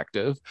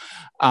perspective.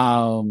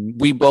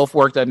 We both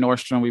worked at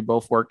Nordstrom. We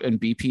both worked in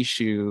BP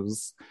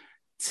shoes.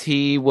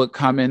 T would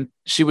come in.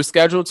 She was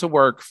scheduled to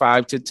work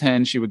 5 to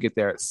 10. She would get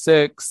there at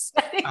 6.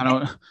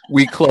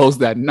 We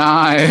closed at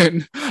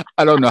 9.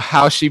 I don't know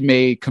how she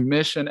made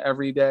commission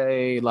every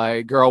day.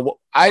 Like, girl,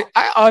 I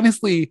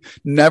honestly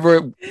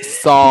never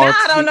saw.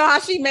 I don't know how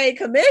she made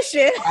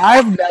commission.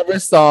 I've never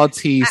saw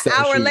T sell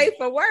an hour shoes. late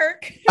for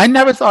work. I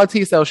never saw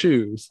T sell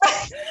shoes.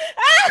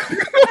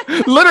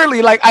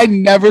 Literally, like I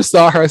never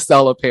saw her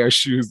sell a pair of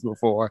shoes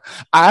before.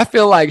 I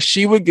feel like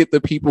she would get the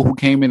people who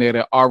came in there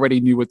that already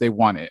knew what they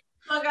wanted.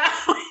 Oh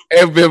God.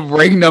 And then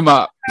bring them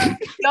up.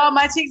 No,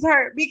 my cheeks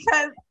hurt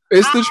because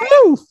it's the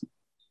truth.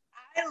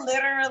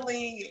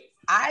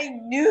 I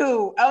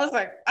knew. I was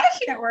like, I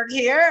can't work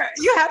here.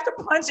 You have to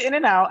punch in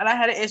and out. And I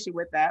had an issue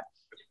with that.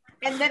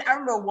 And then I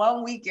remember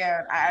one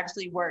weekend I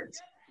actually worked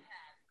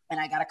and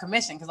I got a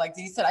commission because like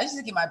you said, I used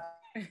to get my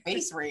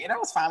base rate and I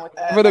was fine with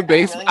that. For the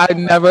base, I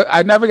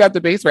never got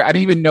the base rate. I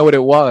didn't even know what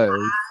it was.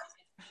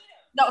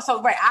 No,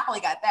 so right, I only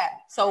got that.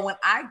 So when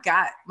I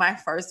got my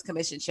first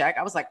commission check,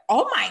 I was like,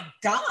 "Oh my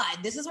God,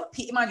 this is what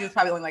people." Mind you, it was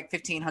probably only like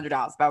 $1,500,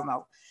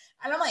 $1,000,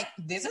 and I'm like,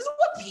 "This is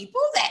what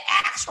people that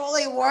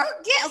actually work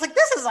get." I was like,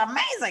 "This is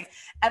amazing."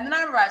 And then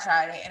I remember I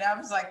tried it, and I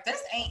was like,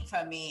 "This ain't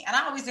for me." And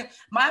I always do.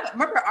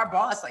 Remember our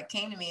boss like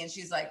came to me, and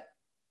she's like,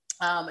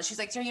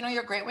 "Sir, you know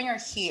you're great when you're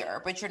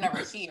here, but you're never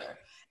here."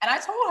 And I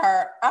told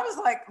her, I was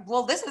like,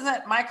 well, this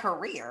isn't my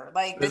career.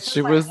 Like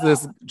she was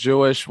this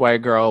Jewish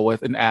white girl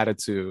with an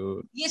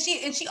attitude. Yeah,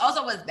 she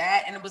also was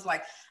that. And it was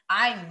like,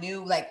 I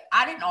knew, like,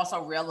 I didn't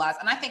also realize,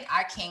 and I think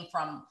I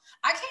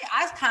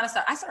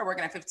started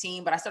working at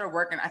 15, but I started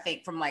working, I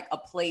think, from like a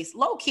place,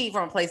 low key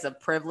from a place of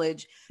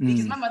privilege,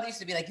 because my mother used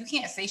to be like, you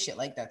can't say shit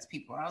like that to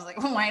people. And I was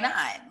like, well, why not?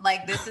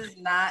 Like,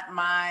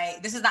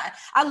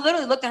 I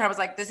literally looked at her, I was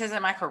like, this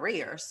isn't my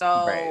career.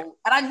 So,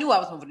 And I knew I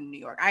was moving to New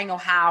York. I know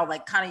how,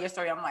 like, kind of your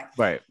story. I'm like,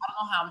 I don't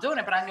know how I'm doing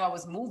it, but I knew I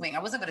was moving. I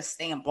wasn't going to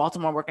stay in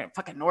Baltimore working at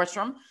fucking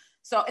Nordstrom.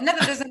 So, and not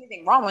that there's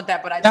anything wrong with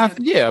that, but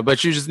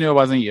but you just knew it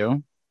wasn't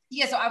you.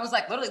 Yeah, so I was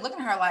like literally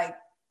looking at her like,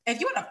 if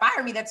you want to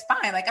fire me, that's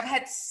fine. Like I've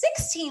had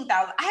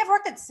 16,000. I have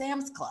worked at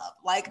Sam's Club.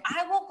 Like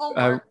I will go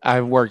work.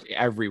 I've worked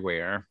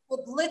everywhere.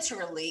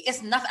 Literally,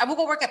 it's nothing. I will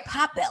go work at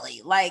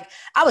Potbelly. Like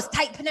I was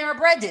tight. Panera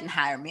Bread didn't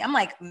hire me. I'm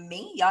like,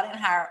 me? Y'all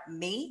didn't hire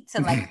me to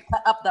like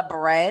put up the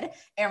bread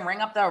and ring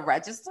up the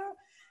register?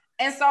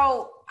 And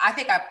so I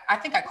think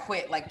I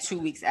quit like 2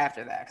 weeks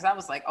after that because I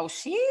was like, oh,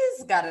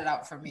 she's got it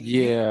out for me.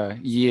 Yeah.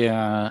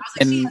 I was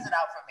like, she has it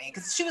out for me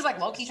because she was like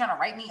low key trying to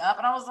write me up,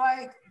 and I was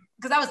like,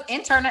 because I was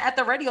interning at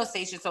the radio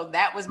station, so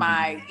that was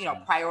my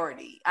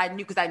priority. I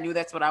knew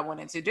that's what I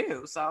wanted to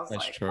do. So I was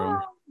that's like, true. Oh.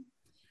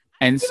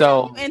 And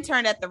so you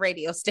interned at the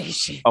radio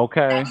station.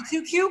 Okay.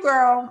 Too cute,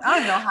 girl. I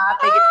don't know how I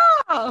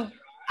figured.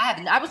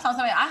 I was telling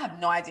somebody I have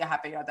no idea how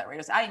I figured out that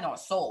radio. I didn't know a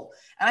soul,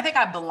 and I think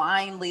I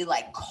blindly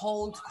like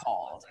cold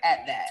called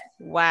at that.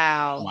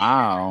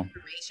 Wow.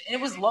 And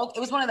it was low. It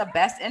was one of the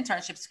best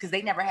internships because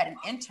they never had an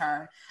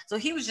intern. So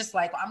he was just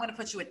like, well, "I'm going to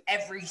put you in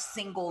every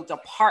single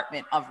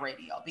department of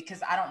radio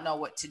because I don't know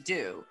what to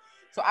do."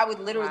 So I would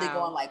literally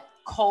go on like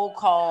cold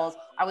calls.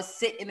 I would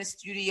sit in the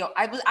studio.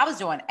 I was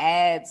doing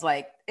ads.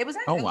 Like it was.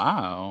 Oh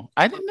wow!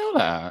 I didn't know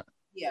that.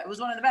 Yeah, it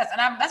was one of the best. And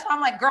that's why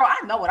I'm like, girl,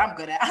 I know what I'm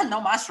good at. I know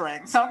my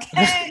strengths,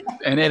 okay?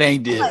 And it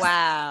ain't this.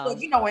 Wow. Look,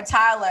 when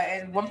Tyler,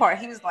 in one part,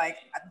 he was like,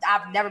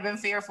 I've never been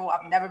fearful.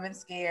 I've never been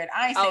scared.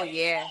 I ain't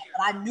saying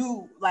but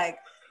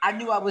I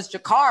knew I was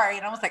Jakari.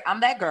 And I was like, I'm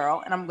that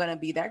girl. And I'm going to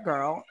be that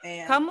girl.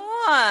 And come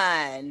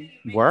on.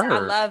 Word. I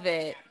love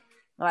it.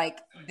 Like,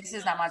 this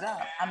is not my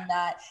job. I'm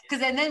not.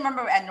 Because then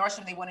remember at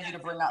Nordstrom, they wanted you to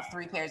bring out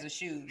 3 pairs of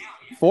shoes.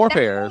 4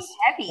 pairs.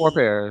 4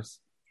 pairs.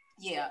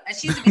 Yeah, and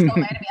she used to be so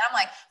mad at me. I'm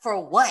like,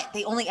 for what?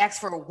 They only asked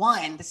for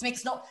 1. This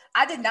makes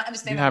I did not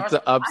understand. You have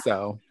to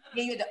upsell.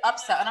 Yeah, you had to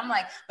upsell. And I'm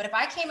like, but if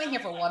I came in here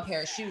for one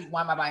pair of shoes,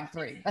 why am I buying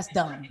 3? That's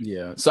dumb.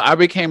 Yeah. So I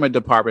became a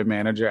department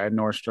manager at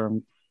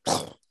Nordstrom,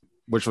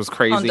 which was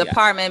crazy.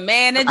 Department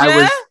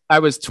manager? I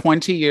was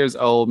 20 years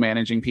old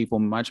managing people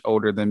much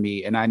older than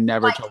me, and I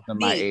never told them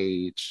my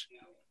age.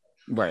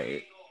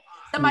 Right.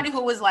 Somebody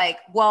who was like,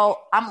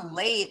 well, I'm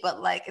late,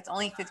 but like it's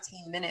only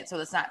 15 minutes, so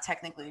it's not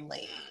technically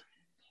late.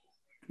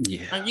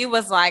 Yeah. And you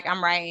was like,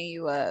 I'm writing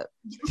you up.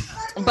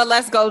 But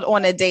let's go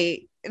on a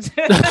date.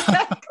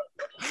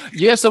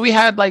 Yeah, so we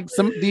had like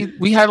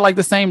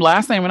the same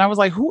last name, and I was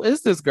like, who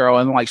is this girl?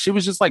 And like she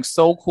was just like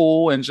so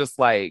cool, and just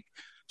like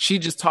she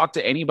just talked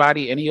to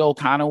anybody any old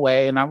kind of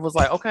way, and I was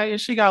like, okay,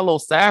 and she got a little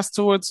sass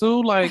to her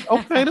too, like,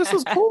 okay, this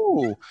is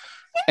cool.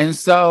 And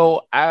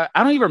so I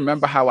don't even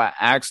remember how I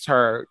asked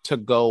her to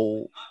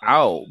go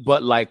out,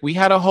 but like we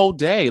had a whole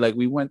day. Like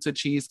we went to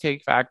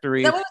Cheesecake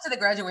Factory. Then we went to the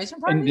graduation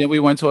party. And then we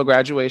went to a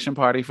graduation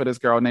party for this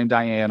girl named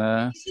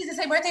Diana. She's the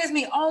same birthday as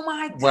me. Oh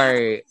my God.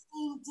 Right.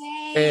 Same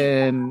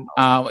day. And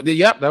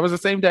yep, that was the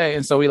same day.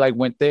 And so we like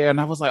went there,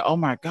 and I was like, oh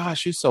my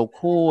gosh, she's so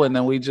cool. And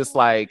then we just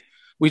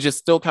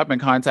still kept in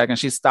contact, and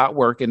she stopped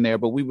working there,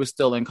 but we were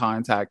still in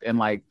contact. And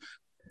like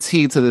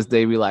T to this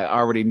day, we like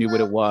already knew what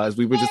it was.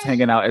 We were just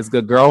hanging out as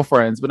good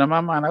girlfriends. But in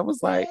my mind, I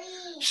was like,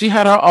 she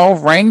had her own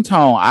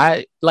ringtone.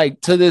 I like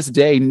to this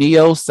day,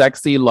 Neo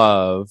Sexy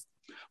Love.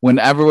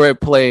 Whenever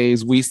it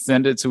plays, we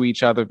send it to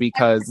each other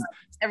because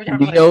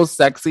Neo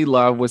Sexy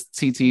Love was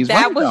TT's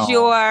That ringtone. was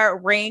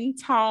your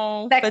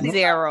ringtone for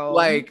Daryl.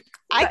 Like,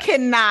 I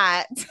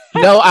cannot.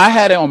 No, I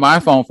had it on my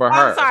phone for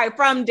her. I'm sorry,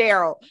 from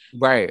Daryl.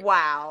 Right.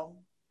 Wow.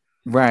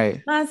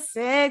 Right. My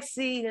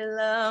sexy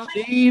love.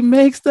 She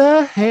makes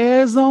the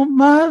hairs on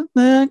my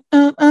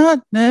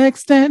neck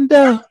stand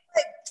up.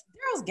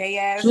 Daryl's gay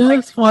ass.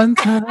 Just one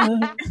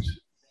time. He's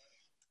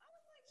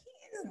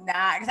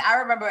not, because I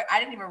remember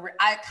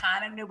I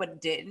kind of knew but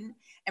didn't.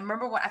 And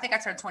remember when I think I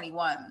turned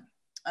 21,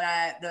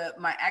 and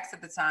my ex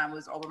at the time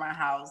was over my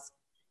house,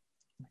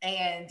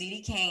 and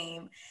Didi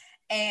came,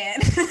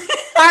 and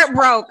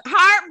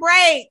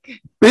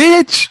heartbreak.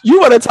 Bitch, you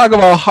want to talk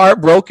about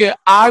heartbroken?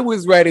 I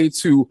was ready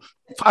to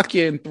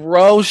fucking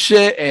throw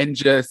shit and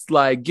just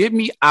like get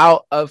me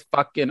out of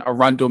fucking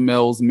Arundel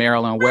Mills,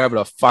 Maryland, wherever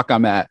the fuck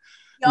I'm at.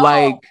 Yo,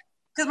 like,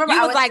 because remember,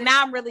 I was like,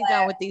 now I'm really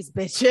done with these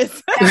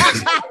bitches.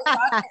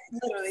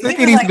 Sick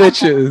of these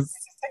bitches.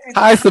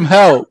 Hire some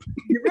help.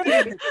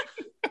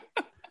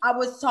 I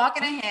was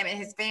talking to him and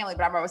his family,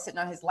 but I remember I was sitting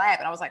on his lap,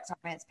 and I was like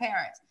talking to his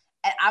parents.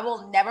 And I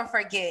will never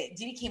forget,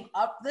 Didi came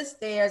up the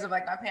stairs of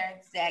like my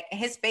parents' deck, and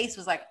his face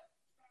was like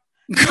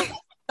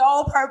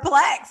so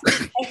perplexed.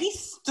 And he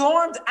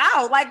stormed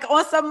out like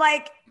on some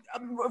like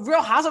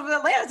Real House of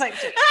Atlanta type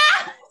shit.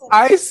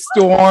 I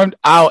stormed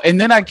out, and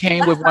then I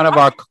came with one of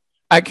our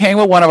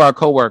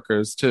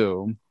coworkers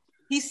too.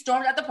 He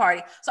stormed at the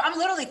party. So I'm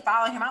literally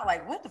following him out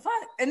like, what the fuck?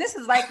 And this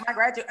is like my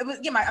graduate. It was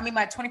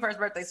my 21st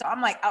birthday. So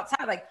I'm like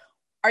outside like,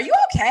 are you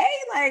okay?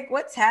 Like,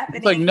 what's happening?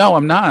 It's like, no,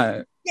 I'm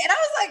not. Yeah, and I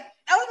was like,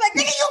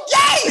 nigga, you gay.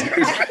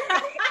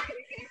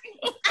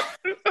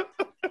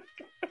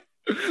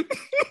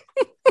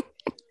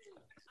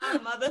 I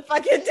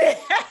motherfucking did.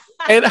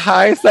 In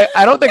hindsight,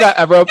 I don't think I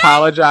ever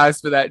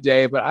apologized for that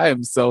day, but I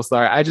am so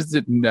sorry. I just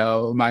didn't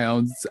know my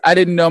own. I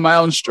didn't know my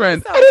own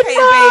strength. It's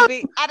okay,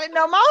 baby. I didn't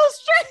know my own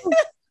strength.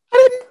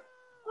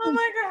 Oh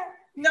my God.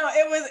 No,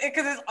 it was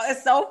because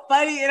it's so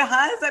funny in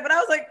hindsight, but I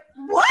was like,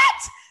 what?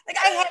 Like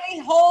I had a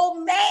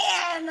whole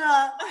man.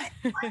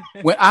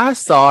 When I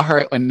saw her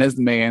in this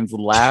man's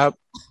lap,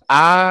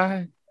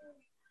 oh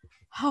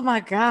my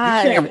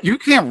God. You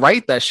can't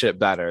write that shit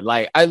better.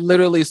 Like I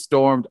literally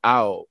stormed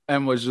out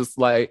and was just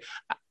like,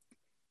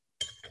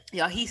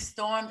 yo, he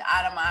stormed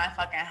out of my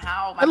fucking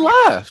house. I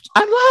left.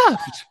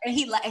 And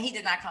he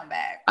did not come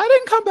back. I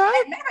didn't come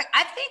back.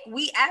 I think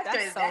we after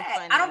That's that, so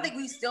funny. I don't think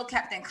we still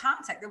kept in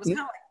contact. It was kind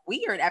of like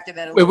weird after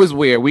that. It was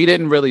weird. We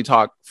didn't really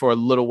talk for a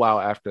little while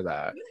after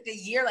that. Like a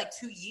year, like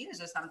 2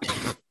 years or something.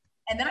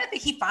 And then I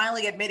think he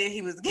finally admitted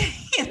he was gay.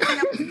 Like,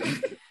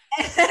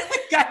 let's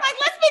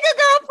be good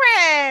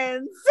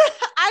girlfriends.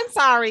 I'm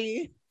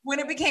sorry. When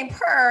it became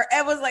her,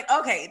 it was like,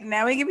 okay,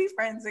 now we can be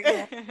friends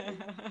again.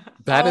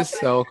 That is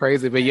so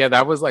crazy. But yeah,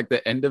 that was like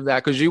the end of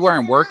that because you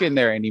weren't working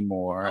there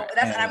anymore.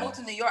 And I moved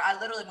to New York. I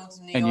literally moved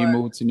to New York. And you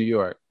moved to New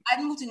York.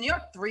 I moved to New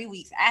York 3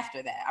 weeks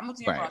after that. I moved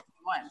to New York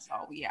for 1. So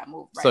yeah, I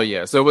moved. Right. So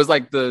yeah, so it was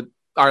like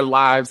our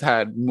lives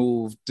had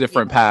moved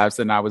different paths,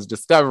 and I was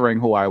discovering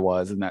who I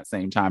was in that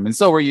same time, and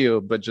so were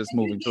you, but just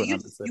moving to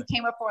another city. You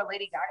came up for a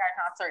Lady Gaga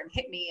concert and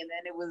hit me, and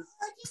then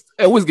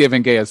it was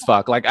giving gay as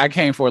fuck. Like I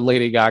came for a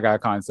Lady Gaga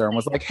concert and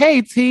was like,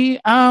 "Hey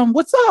T,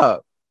 what's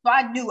up?" So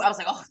I knew. I was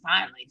like, "Oh,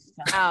 finally."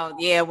 Oh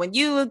yeah, when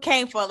you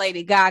came for a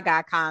Lady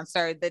Gaga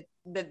concert, the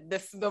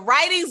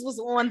writings was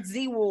on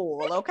the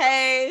wall.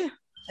 Okay.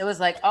 It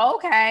was like,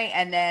 okay.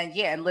 And then,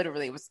 yeah, and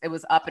literally it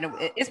was up and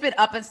it's been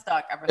up and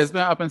stuck ever since. It's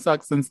been up and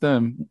stuck since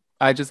then.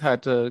 I just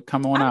had to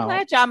come on out. I'm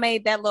glad y'all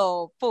made that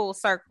little full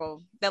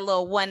circle, that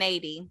little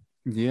 180.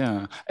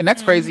 Yeah. And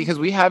that's crazy because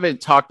we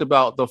haven't talked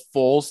about the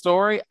full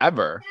story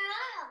ever.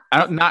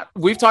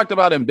 We've talked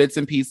about it in bits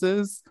and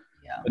pieces,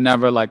 but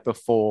never like the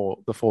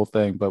full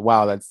thing. But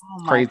wow, that's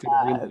crazy.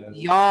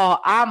 Y'all,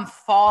 I'm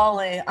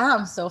falling.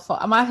 I'm so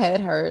falling. My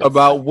head hurts.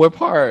 About what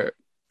part?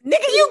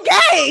 Nigga, you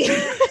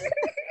gay.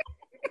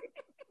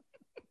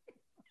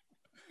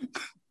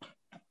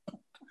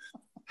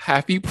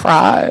 Happy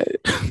Pride.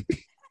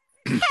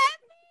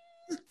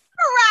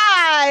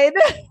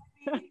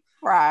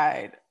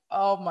 Pride.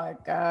 Oh my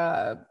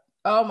God.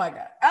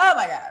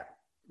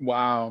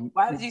 Wow.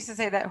 Why did you used to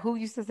say that? Who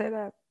used to say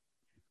that?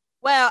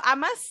 Well, I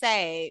must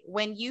say,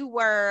 when you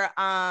were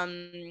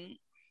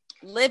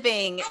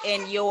living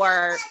in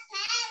your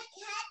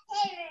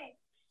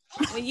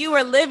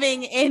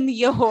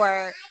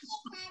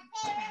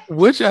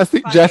Which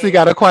Jesse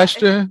got a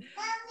question?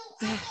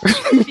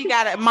 She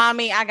got it,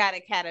 mommy. I got a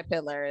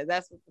caterpillar.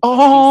 That's what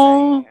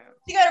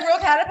She got a real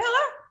caterpillar?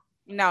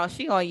 No,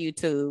 she on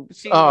YouTube.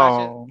 She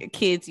watching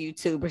kids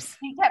YouTubers.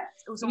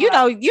 You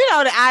know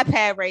the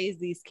iPad raised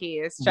these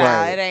kids,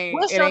 child. Right.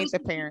 It ain't the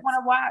parents. Want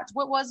to watch?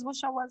 What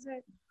show was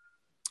it?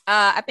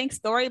 I think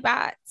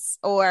Storybots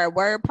or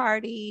Word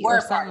Party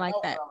or something like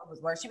that.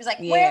 She was like,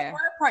 "Where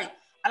Word Party?"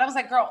 And I was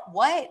like, "Girl,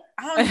 what?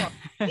 I don't know.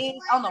 I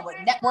don't know what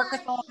network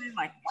it's on."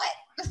 Like,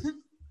 what?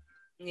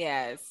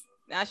 Yes.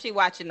 Now she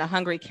watching the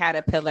Hungry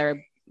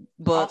Caterpillar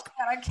book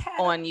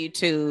on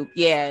YouTube.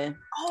 Yeah.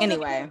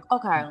 Anyway.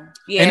 Okay.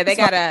 Yeah, and they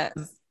gotta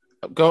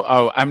go.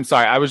 Oh, I'm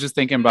sorry. I was just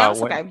thinking about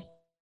okay.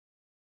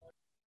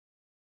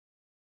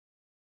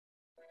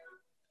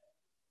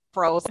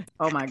 Frozen.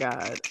 Oh my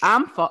God.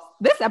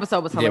 This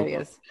episode was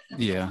hilarious.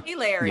 Yeah.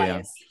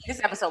 Hilarious. Yeah.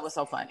 This episode was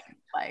so funny.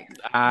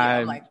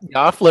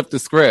 Y'all flipped the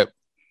script.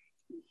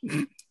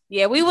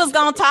 Yeah, we was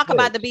gonna talk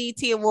about the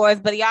BET Awards,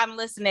 but y'all done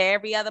listen to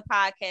every other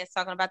podcast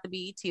talking about the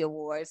BET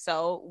Awards.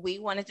 So we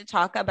wanted to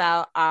talk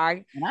about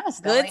our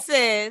good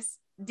sis,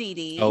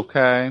 Dee.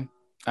 Okay.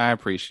 I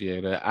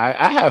appreciate it.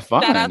 I have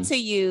fun. Shout out to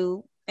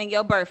you and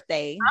your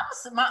birthday.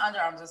 My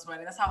underarms are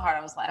sweating. That's how hard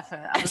I was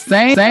laughing.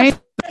 Same.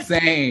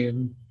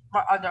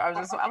 My underarms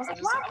are sweating. I was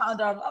like, why am I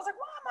underarms? I was like,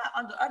 why am I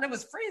under? And it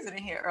was freezing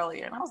in here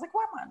earlier, and I was like,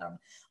 why am I underarms?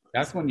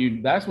 That's when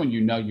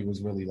you know you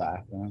was really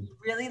laughing.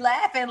 Really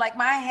laughing. Like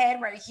my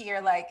head right here,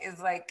 is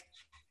like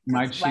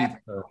my cheeks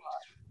hurt.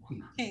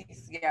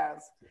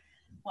 Yes.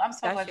 Well, I'm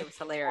so glad it was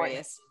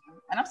hilarious.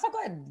 And I'm so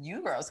glad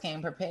you girls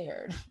came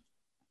prepared.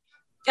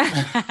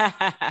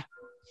 That's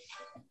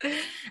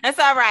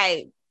all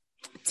right.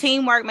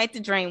 Teamwork make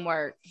the dream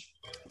work.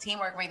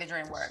 Teamwork make the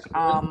dream work. So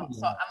I'm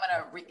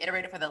gonna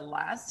reiterate it for the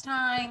last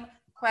time.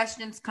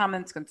 Questions,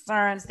 comments,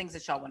 concerns, things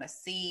that y'all want to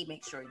see,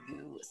 make sure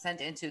you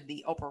send it into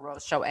the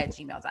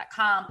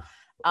oprahroseShow@gmail.com.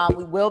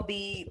 We will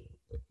be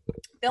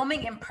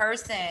filming in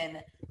person,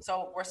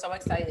 so we're so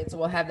excited. So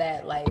we'll have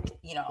that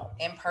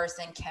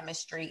in-person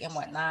chemistry and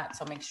whatnot.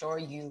 So make sure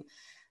you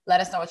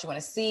let us know what you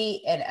want to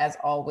see, and as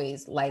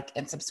always, like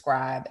and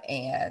subscribe,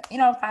 and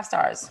 5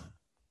 stars.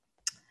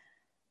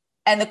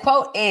 And the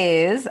quote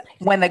is,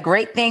 "When the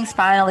great things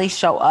finally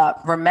show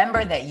up,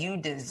 remember that you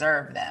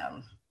deserve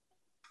them."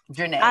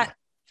 Janae.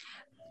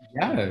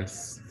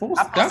 Yes.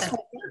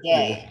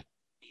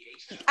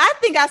 I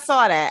think I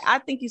saw that. I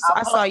think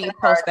I saw you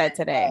post that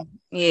today.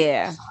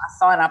 Yeah. I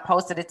saw it and I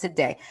posted it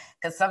today.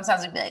 Because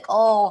sometimes we'd be like,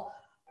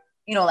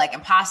 like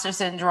imposter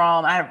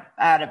syndrome. I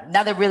had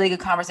another really good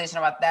conversation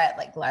about that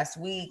last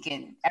week.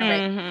 And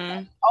everybody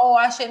like,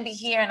 I shouldn't be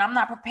here and I'm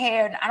not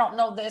prepared. And I don't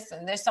know this.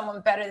 And there's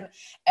someone better than me.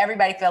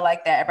 Everybody feel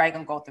like that. Everybody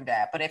can go through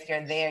that. But if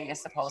you're there, you're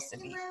supposed to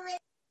be.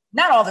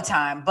 Not all the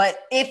time, but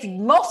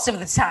most of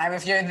the time,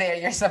 if you're there,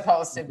 you're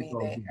supposed to be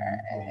there.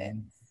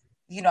 And,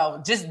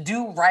 just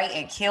do right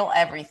and kill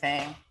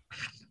everything.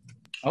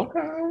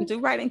 Okay. Do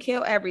right and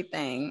kill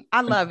everything.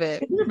 I love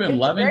it. You've been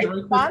loving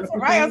Drake.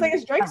 Right? I was like,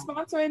 is Drake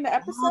sponsoring the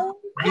episode?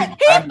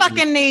 He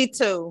fucking need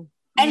to.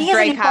 And he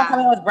hasn't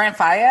coming with Brent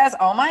Fayez.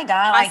 Oh my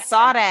God. I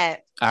saw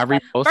that. I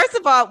reposted. First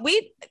of all,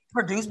 we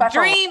produced by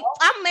Dream.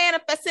 I'm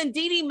manifesting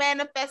Dee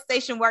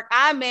manifestation work.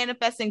 I'm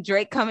manifesting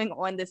Drake coming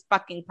on this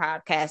fucking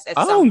podcast. At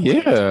some point.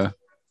 Yeah.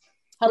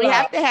 We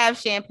have to have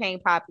Champagne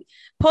Poppy.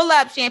 Pull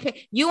up Champagne.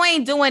 You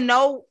ain't doing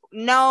no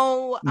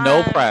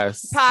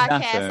press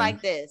podcast nothing.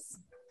 like this.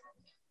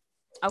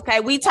 Okay,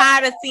 we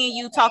tired of seeing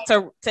you talk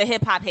to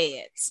hip hop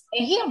heads.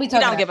 And he don't be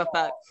talking. He don't give a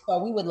fuck.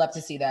 So we would love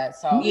to see that.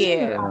 So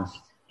yeah.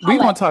 We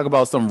gonna talk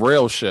about some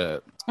real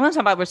shit. I'm gonna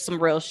talk about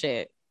some real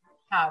shit.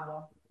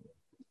 How?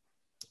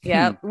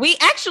 Yeah, we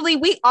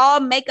all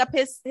make up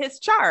his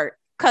chart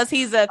because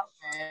he's a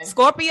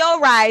Scorpio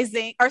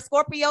rising or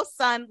Scorpio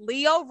sun,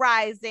 Leo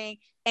rising,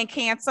 and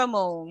Cancer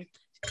moon.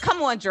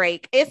 Come on,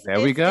 Drake.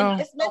 There we go.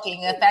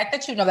 The fact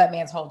that you know that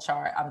man's whole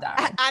chart, I'm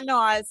dying. I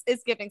know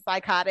it's giving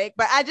psychotic,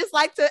 but I just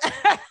like to.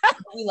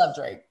 We love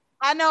Drake.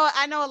 I know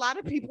a lot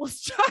of people's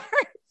charts.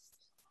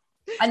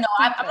 I know.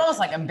 I'm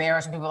almost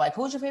embarrassed when people are like,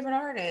 "Who's your favorite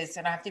artist?"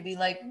 And I have to be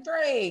like,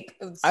 Drake.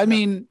 I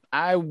mean,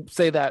 I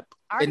say that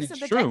artist of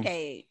the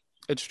decade.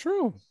 It's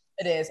true.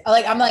 It is.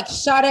 I'm like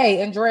Sade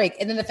and Drake,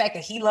 and then the fact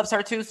that he loves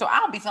her too, so I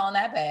don't be feeling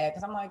that bad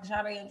because I'm like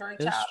Sade and Drake.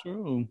 It's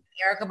true.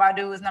 Erykah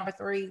Badu is number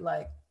 3.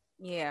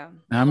 Yeah.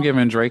 I'm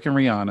giving Drake and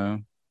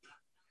Rihanna.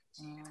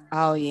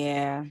 Oh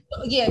yeah.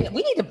 Yeah,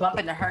 we need to bump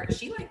into her.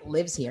 She like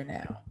lives here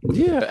now.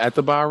 Yeah, at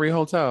the Bowery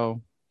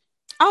Hotel.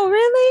 Oh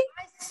really?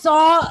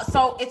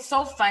 So it's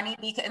so funny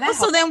because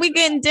so then we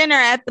getting dinner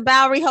at the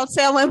Bowery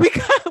Hotel when we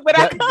come.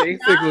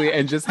 Basically,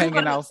 and just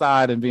hanging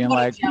outside and being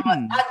like,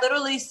 I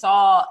literally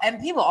saw, and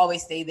people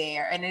always stay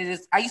there. And it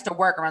is, I used to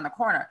work around the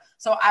corner,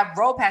 so I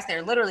rode past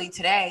there literally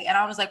today, and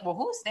I was like, well,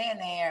 who's staying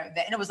there?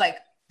 And it was like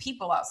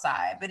people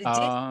outside, but it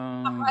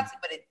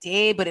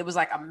did. But it was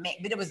like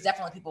but it was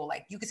definitely people.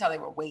 Like you could tell they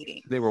were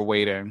waiting. They were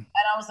waiting, and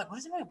I was like, what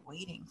is everybody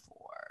waiting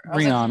for?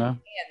 Rihanna.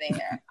 Like,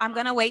 there. I'm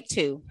gonna wait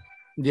too.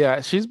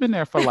 Yeah, she's been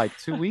there for like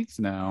 2 weeks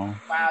now.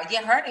 Wow.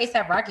 Yeah, her and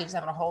A$AP Rocky just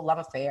having a whole love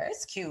affair.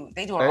 It's cute.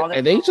 They do all that.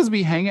 And they just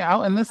be hanging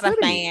out in the city.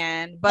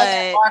 Fan,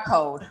 but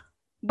barcode.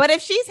 But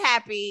if she's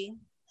happy,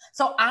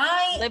 so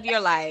live your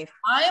life.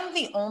 I am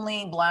the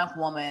only Black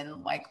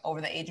woman like over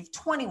the age of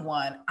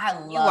 21. I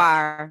love you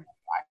are.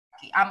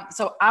 Rocky.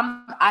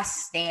 I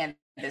stand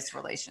this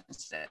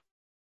relationship.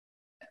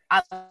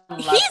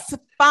 He's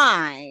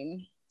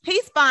fine.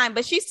 He's fine,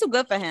 but she's too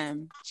good for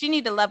him. She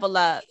need to level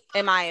up,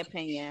 in my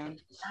opinion.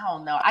 I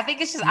don't know. I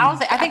think it's just.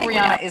 I think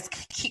Rihanna is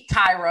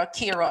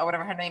Kira, or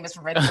whatever her name is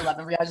from Ready for Love.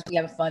 And Rihanna just be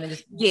having fun and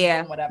just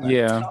whatever.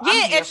 Yeah,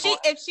 so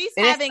if she's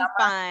having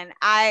fun,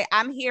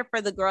 I'm here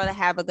for the girl to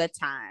have a good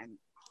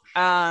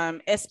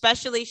time.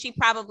 Especially she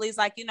probably is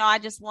like, I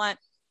just want.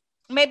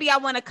 Maybe I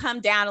want to come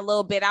down a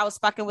little bit. I was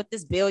fucking with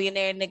this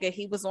billionaire nigga.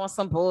 He was on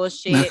some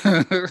bullshit.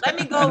 Let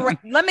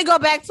me go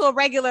back to a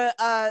regular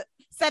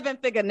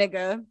 7-figure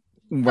nigga.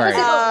 Right.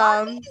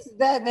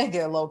 That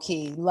nigga low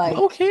key. Like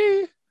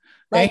okay.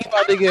 Ain't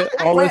about to get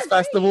all this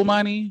festival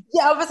money.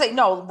 Yeah, I was gonna say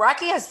no.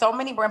 Rocky has so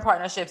many brand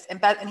partnerships. In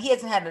fact, and he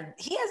hasn't had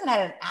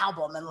an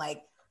album in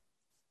like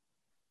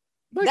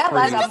that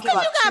last album. Just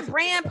because you got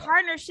brand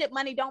partnership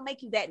money don't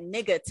make you that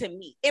nigga to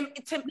me.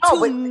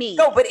 Me.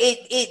 No, but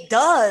it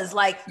does,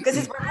 like, because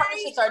his brand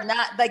partnerships are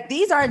not like,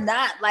 these are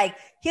not like,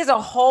 he has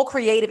a whole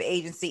creative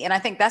agency, and I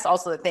think that's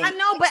also the thing. I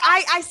know, but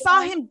I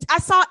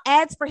saw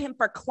ads for him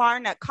for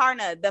Klarna,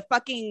 the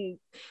fucking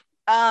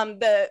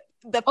the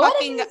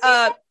fucking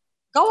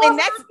and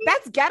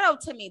that's ghetto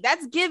to me.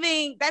 That's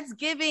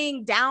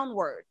giving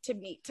downward to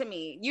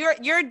me.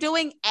 You're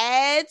doing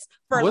ads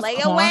for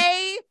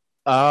layaway.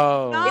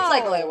 Oh, no. It's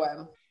like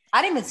layaway.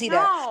 I didn't even see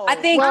that. I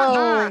think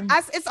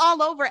it's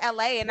all over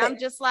LA, and I'm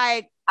just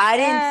like, I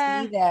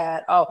didn't see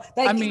that. Oh,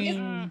 like, I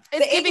mean,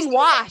 it's giving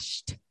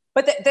washed.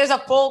 But there's a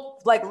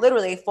full, like,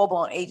 literally a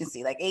full-blown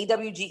agency, like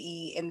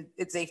AWGE, and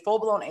it's a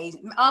full-blown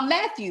agency.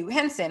 Matthew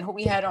Henson, who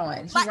we had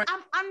on.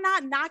 I'm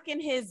not knocking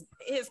his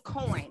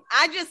coin.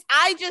 I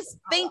just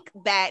think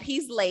that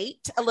he's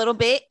late a little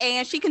bit,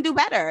 and she can do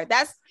better.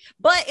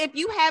 But if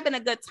you having a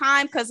good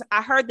time, because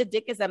I heard the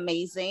dick is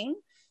amazing,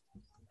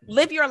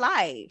 live your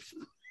life.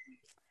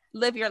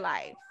 Live your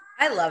life.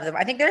 I love them.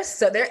 I think they're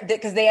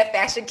because they have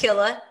Fashion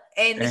Killer,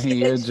 and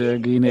he a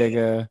juggy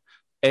nigga.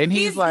 And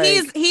he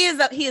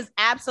is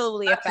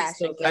absolutely a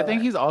fashion killer. I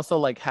think he's also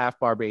like half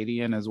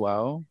Barbadian as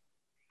well.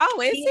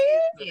 Oh, is he?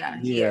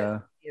 Yeah.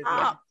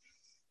 Oh.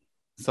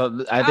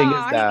 So I think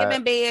it's that.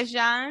 Giving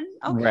Bejan.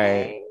 Okay.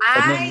 Right.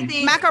 I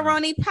think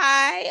macaroni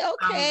pie.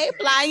 Okay.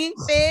 Flying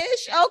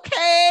fish.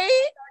 Okay.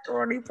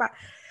 Macaroni pie.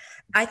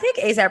 I think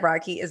A$AP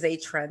Rocky is a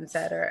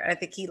trendsetter. I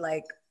think he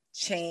like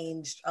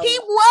changed. He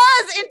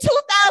was in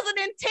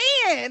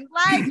 2010.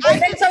 Like,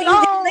 so you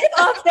can live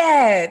off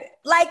that.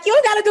 Like,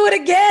 you got to do it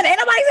again. Ain't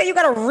nobody say you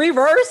got to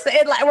reverse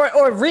it, like,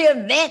 or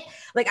reinvent.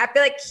 Like, I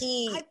feel like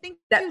he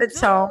set the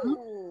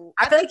tone.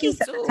 I feel like he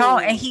set the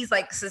tone, and he's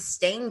like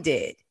sustained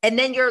it. And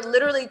then you're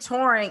literally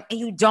touring, and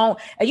you don't.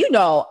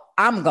 And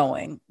I'm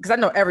going because I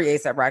know every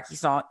A$AP Rocky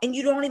song, and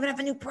you don't even have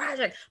a new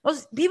project.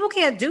 Most people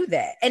can't do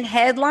that. And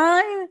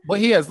headline. Well,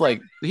 he has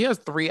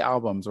 3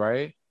 albums,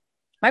 right?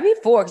 Might be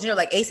 4 because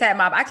like ASAP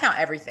Mob. I count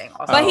everything.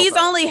 Also. But he's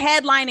only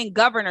headlining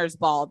Governor's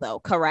Ball, though,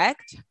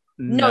 correct?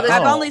 No,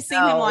 I've only seen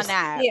him on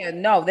that. Yeah,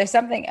 no, there's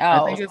something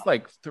else. I think it's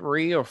like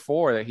 3 or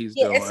 4 that he's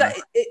doing. It's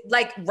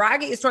like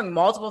Rocky is touring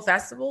multiple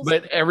festivals,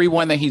 but every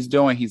one that he's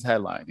doing, he's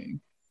headlining.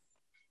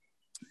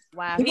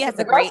 Wow, he has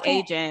a great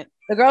agent.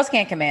 The girls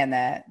can't command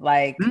that.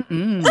 Like, put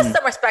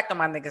some respect on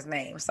my nigga's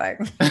name. It's like,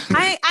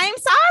 I'm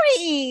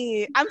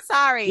sorry. I'm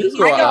sorry. She's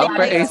to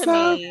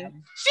me.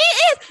 She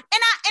is,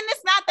 and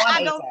it's not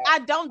that I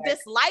don't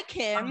dislike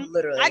him.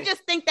 I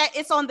just think that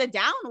it's on the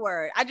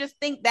downward. I just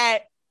think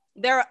that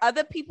there are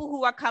other people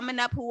who are coming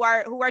up who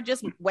are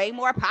just way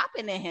more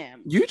popping than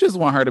him. You just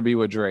want her to be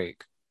with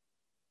Drake.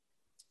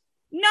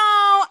 No,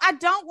 I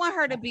don't want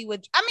her to be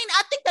with. I mean,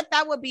 I think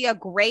that would be a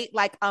great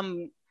like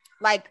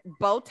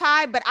bow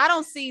tie, but I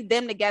don't see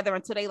them together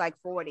until they like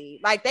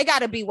 40. Like, they got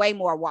to be way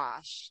more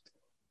washed.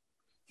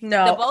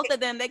 No, the both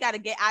of them, they got to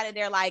get out of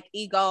their like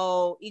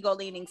ego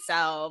leaning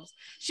selves.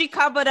 She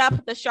covered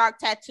up the shark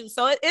tattoo,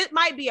 so it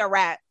might be a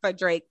wrap for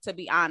Drake, to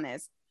be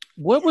honest.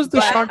 What was the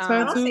shark tattoo?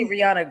 I don't see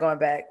Rihanna going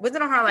back. Was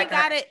it on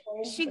her?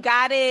 She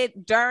got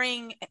it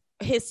during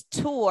his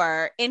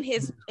tour in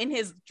his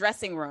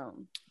dressing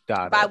room.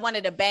 by one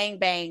of the Bang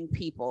Bang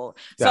people.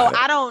 So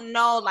I don't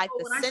know like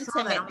the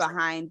sentiment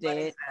behind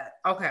it.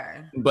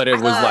 Okay. But it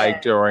was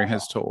like during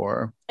his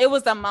tour. It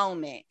was a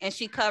moment and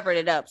she covered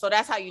it up. So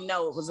that's how you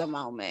know it was a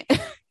moment.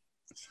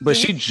 But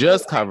she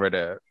just covered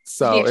it.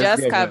 So she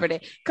just covered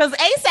it. Because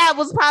ASAP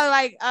was probably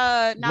like,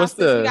 nah, sis,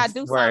 we gotta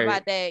do something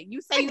about that.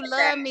 You say you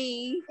love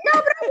me.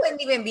 No, but I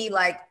wouldn't even be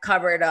like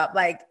covered up.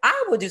 Like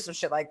I would do some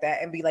shit like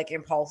that and be like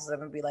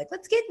impulsive and be like,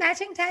 let's get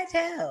matching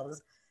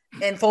tattoos.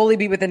 And fully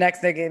be with the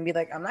next nigga and be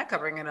like, I'm not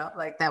covering it up.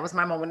 Like that was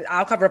my moment.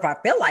 I'll cover if I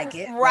feel like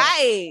it.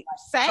 Right.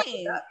 Like,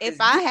 same. If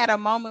I had a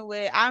moment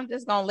with, I'm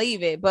just gonna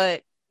leave it.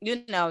 But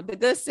you know, the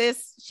good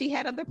sis, she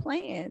had other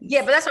plans.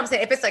 Yeah, but that's what I'm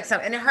saying. If it's like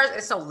something, and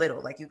it's so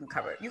little, like you can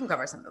cover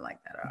something like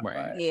that up.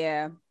 Right. But.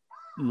 Yeah.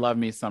 Love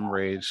me some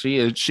Rage.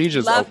 She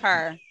just love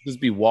her.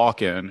 Just be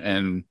walking,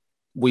 and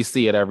we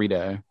see it every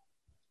day.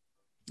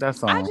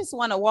 That's all. I just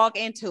want to walk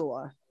into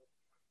her.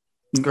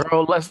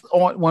 Girl,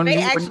 they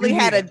actually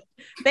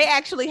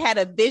had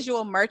a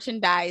visual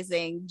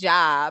merchandising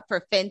job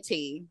for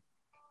Fenty.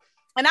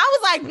 And I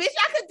was like, bitch,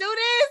 I could do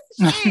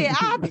this.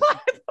 Shit, I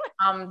applied.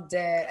 I'm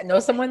dead. I know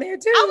someone there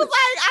too. I was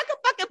like, I could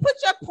fucking put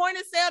your point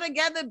of sale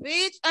together,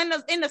 bitch.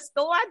 In the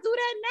store, I do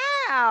that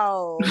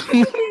now.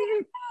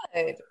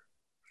 I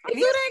do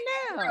that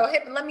now.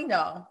 Girl, let me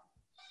know.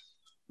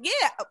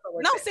 Yeah.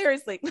 No,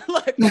 seriously.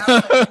 Look.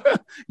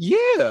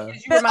 Yeah.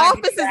 The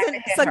office is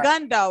in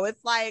Segundo.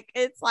 It's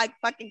like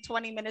fucking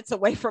 20 minutes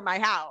away from my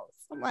house.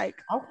 I'm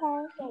like,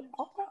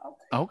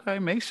 okay.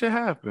 Make shit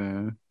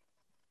happen.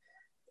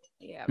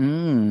 Yeah.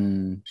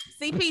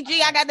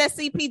 CPG, I got that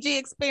CPG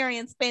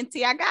experience,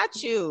 Fenty. I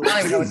got you. I don't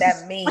even know what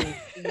that means.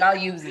 Y'all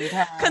using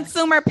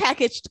consumer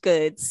packaged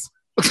goods.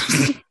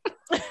 Okay,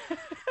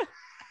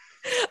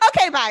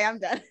 bye. I'm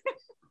done.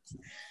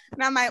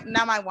 Now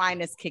my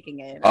wine is kicking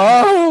in.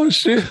 Oh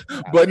shit!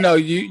 But no,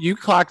 you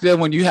clocked in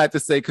when you had to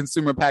say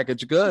consumer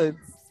packaged goods.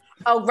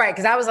 Oh right,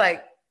 because I was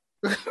like,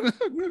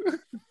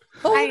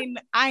 I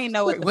ain't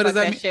know what does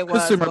that shit was.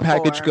 Consumer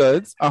packaged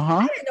goods.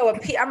 I didn't know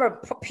what I'm a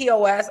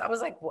POS. I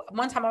was like,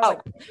 one time I was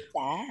like, what's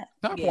that?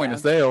 Not point of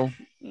sale.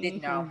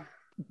 Didn't know.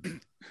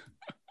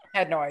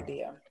 Had no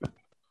idea.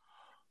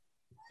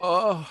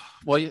 Oh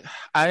well,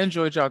 I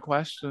enjoyed y'all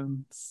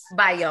questions.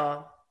 Bye,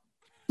 y'all.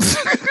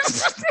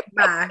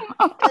 Bye.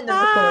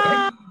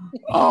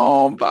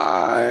 Oh,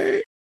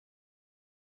 bye.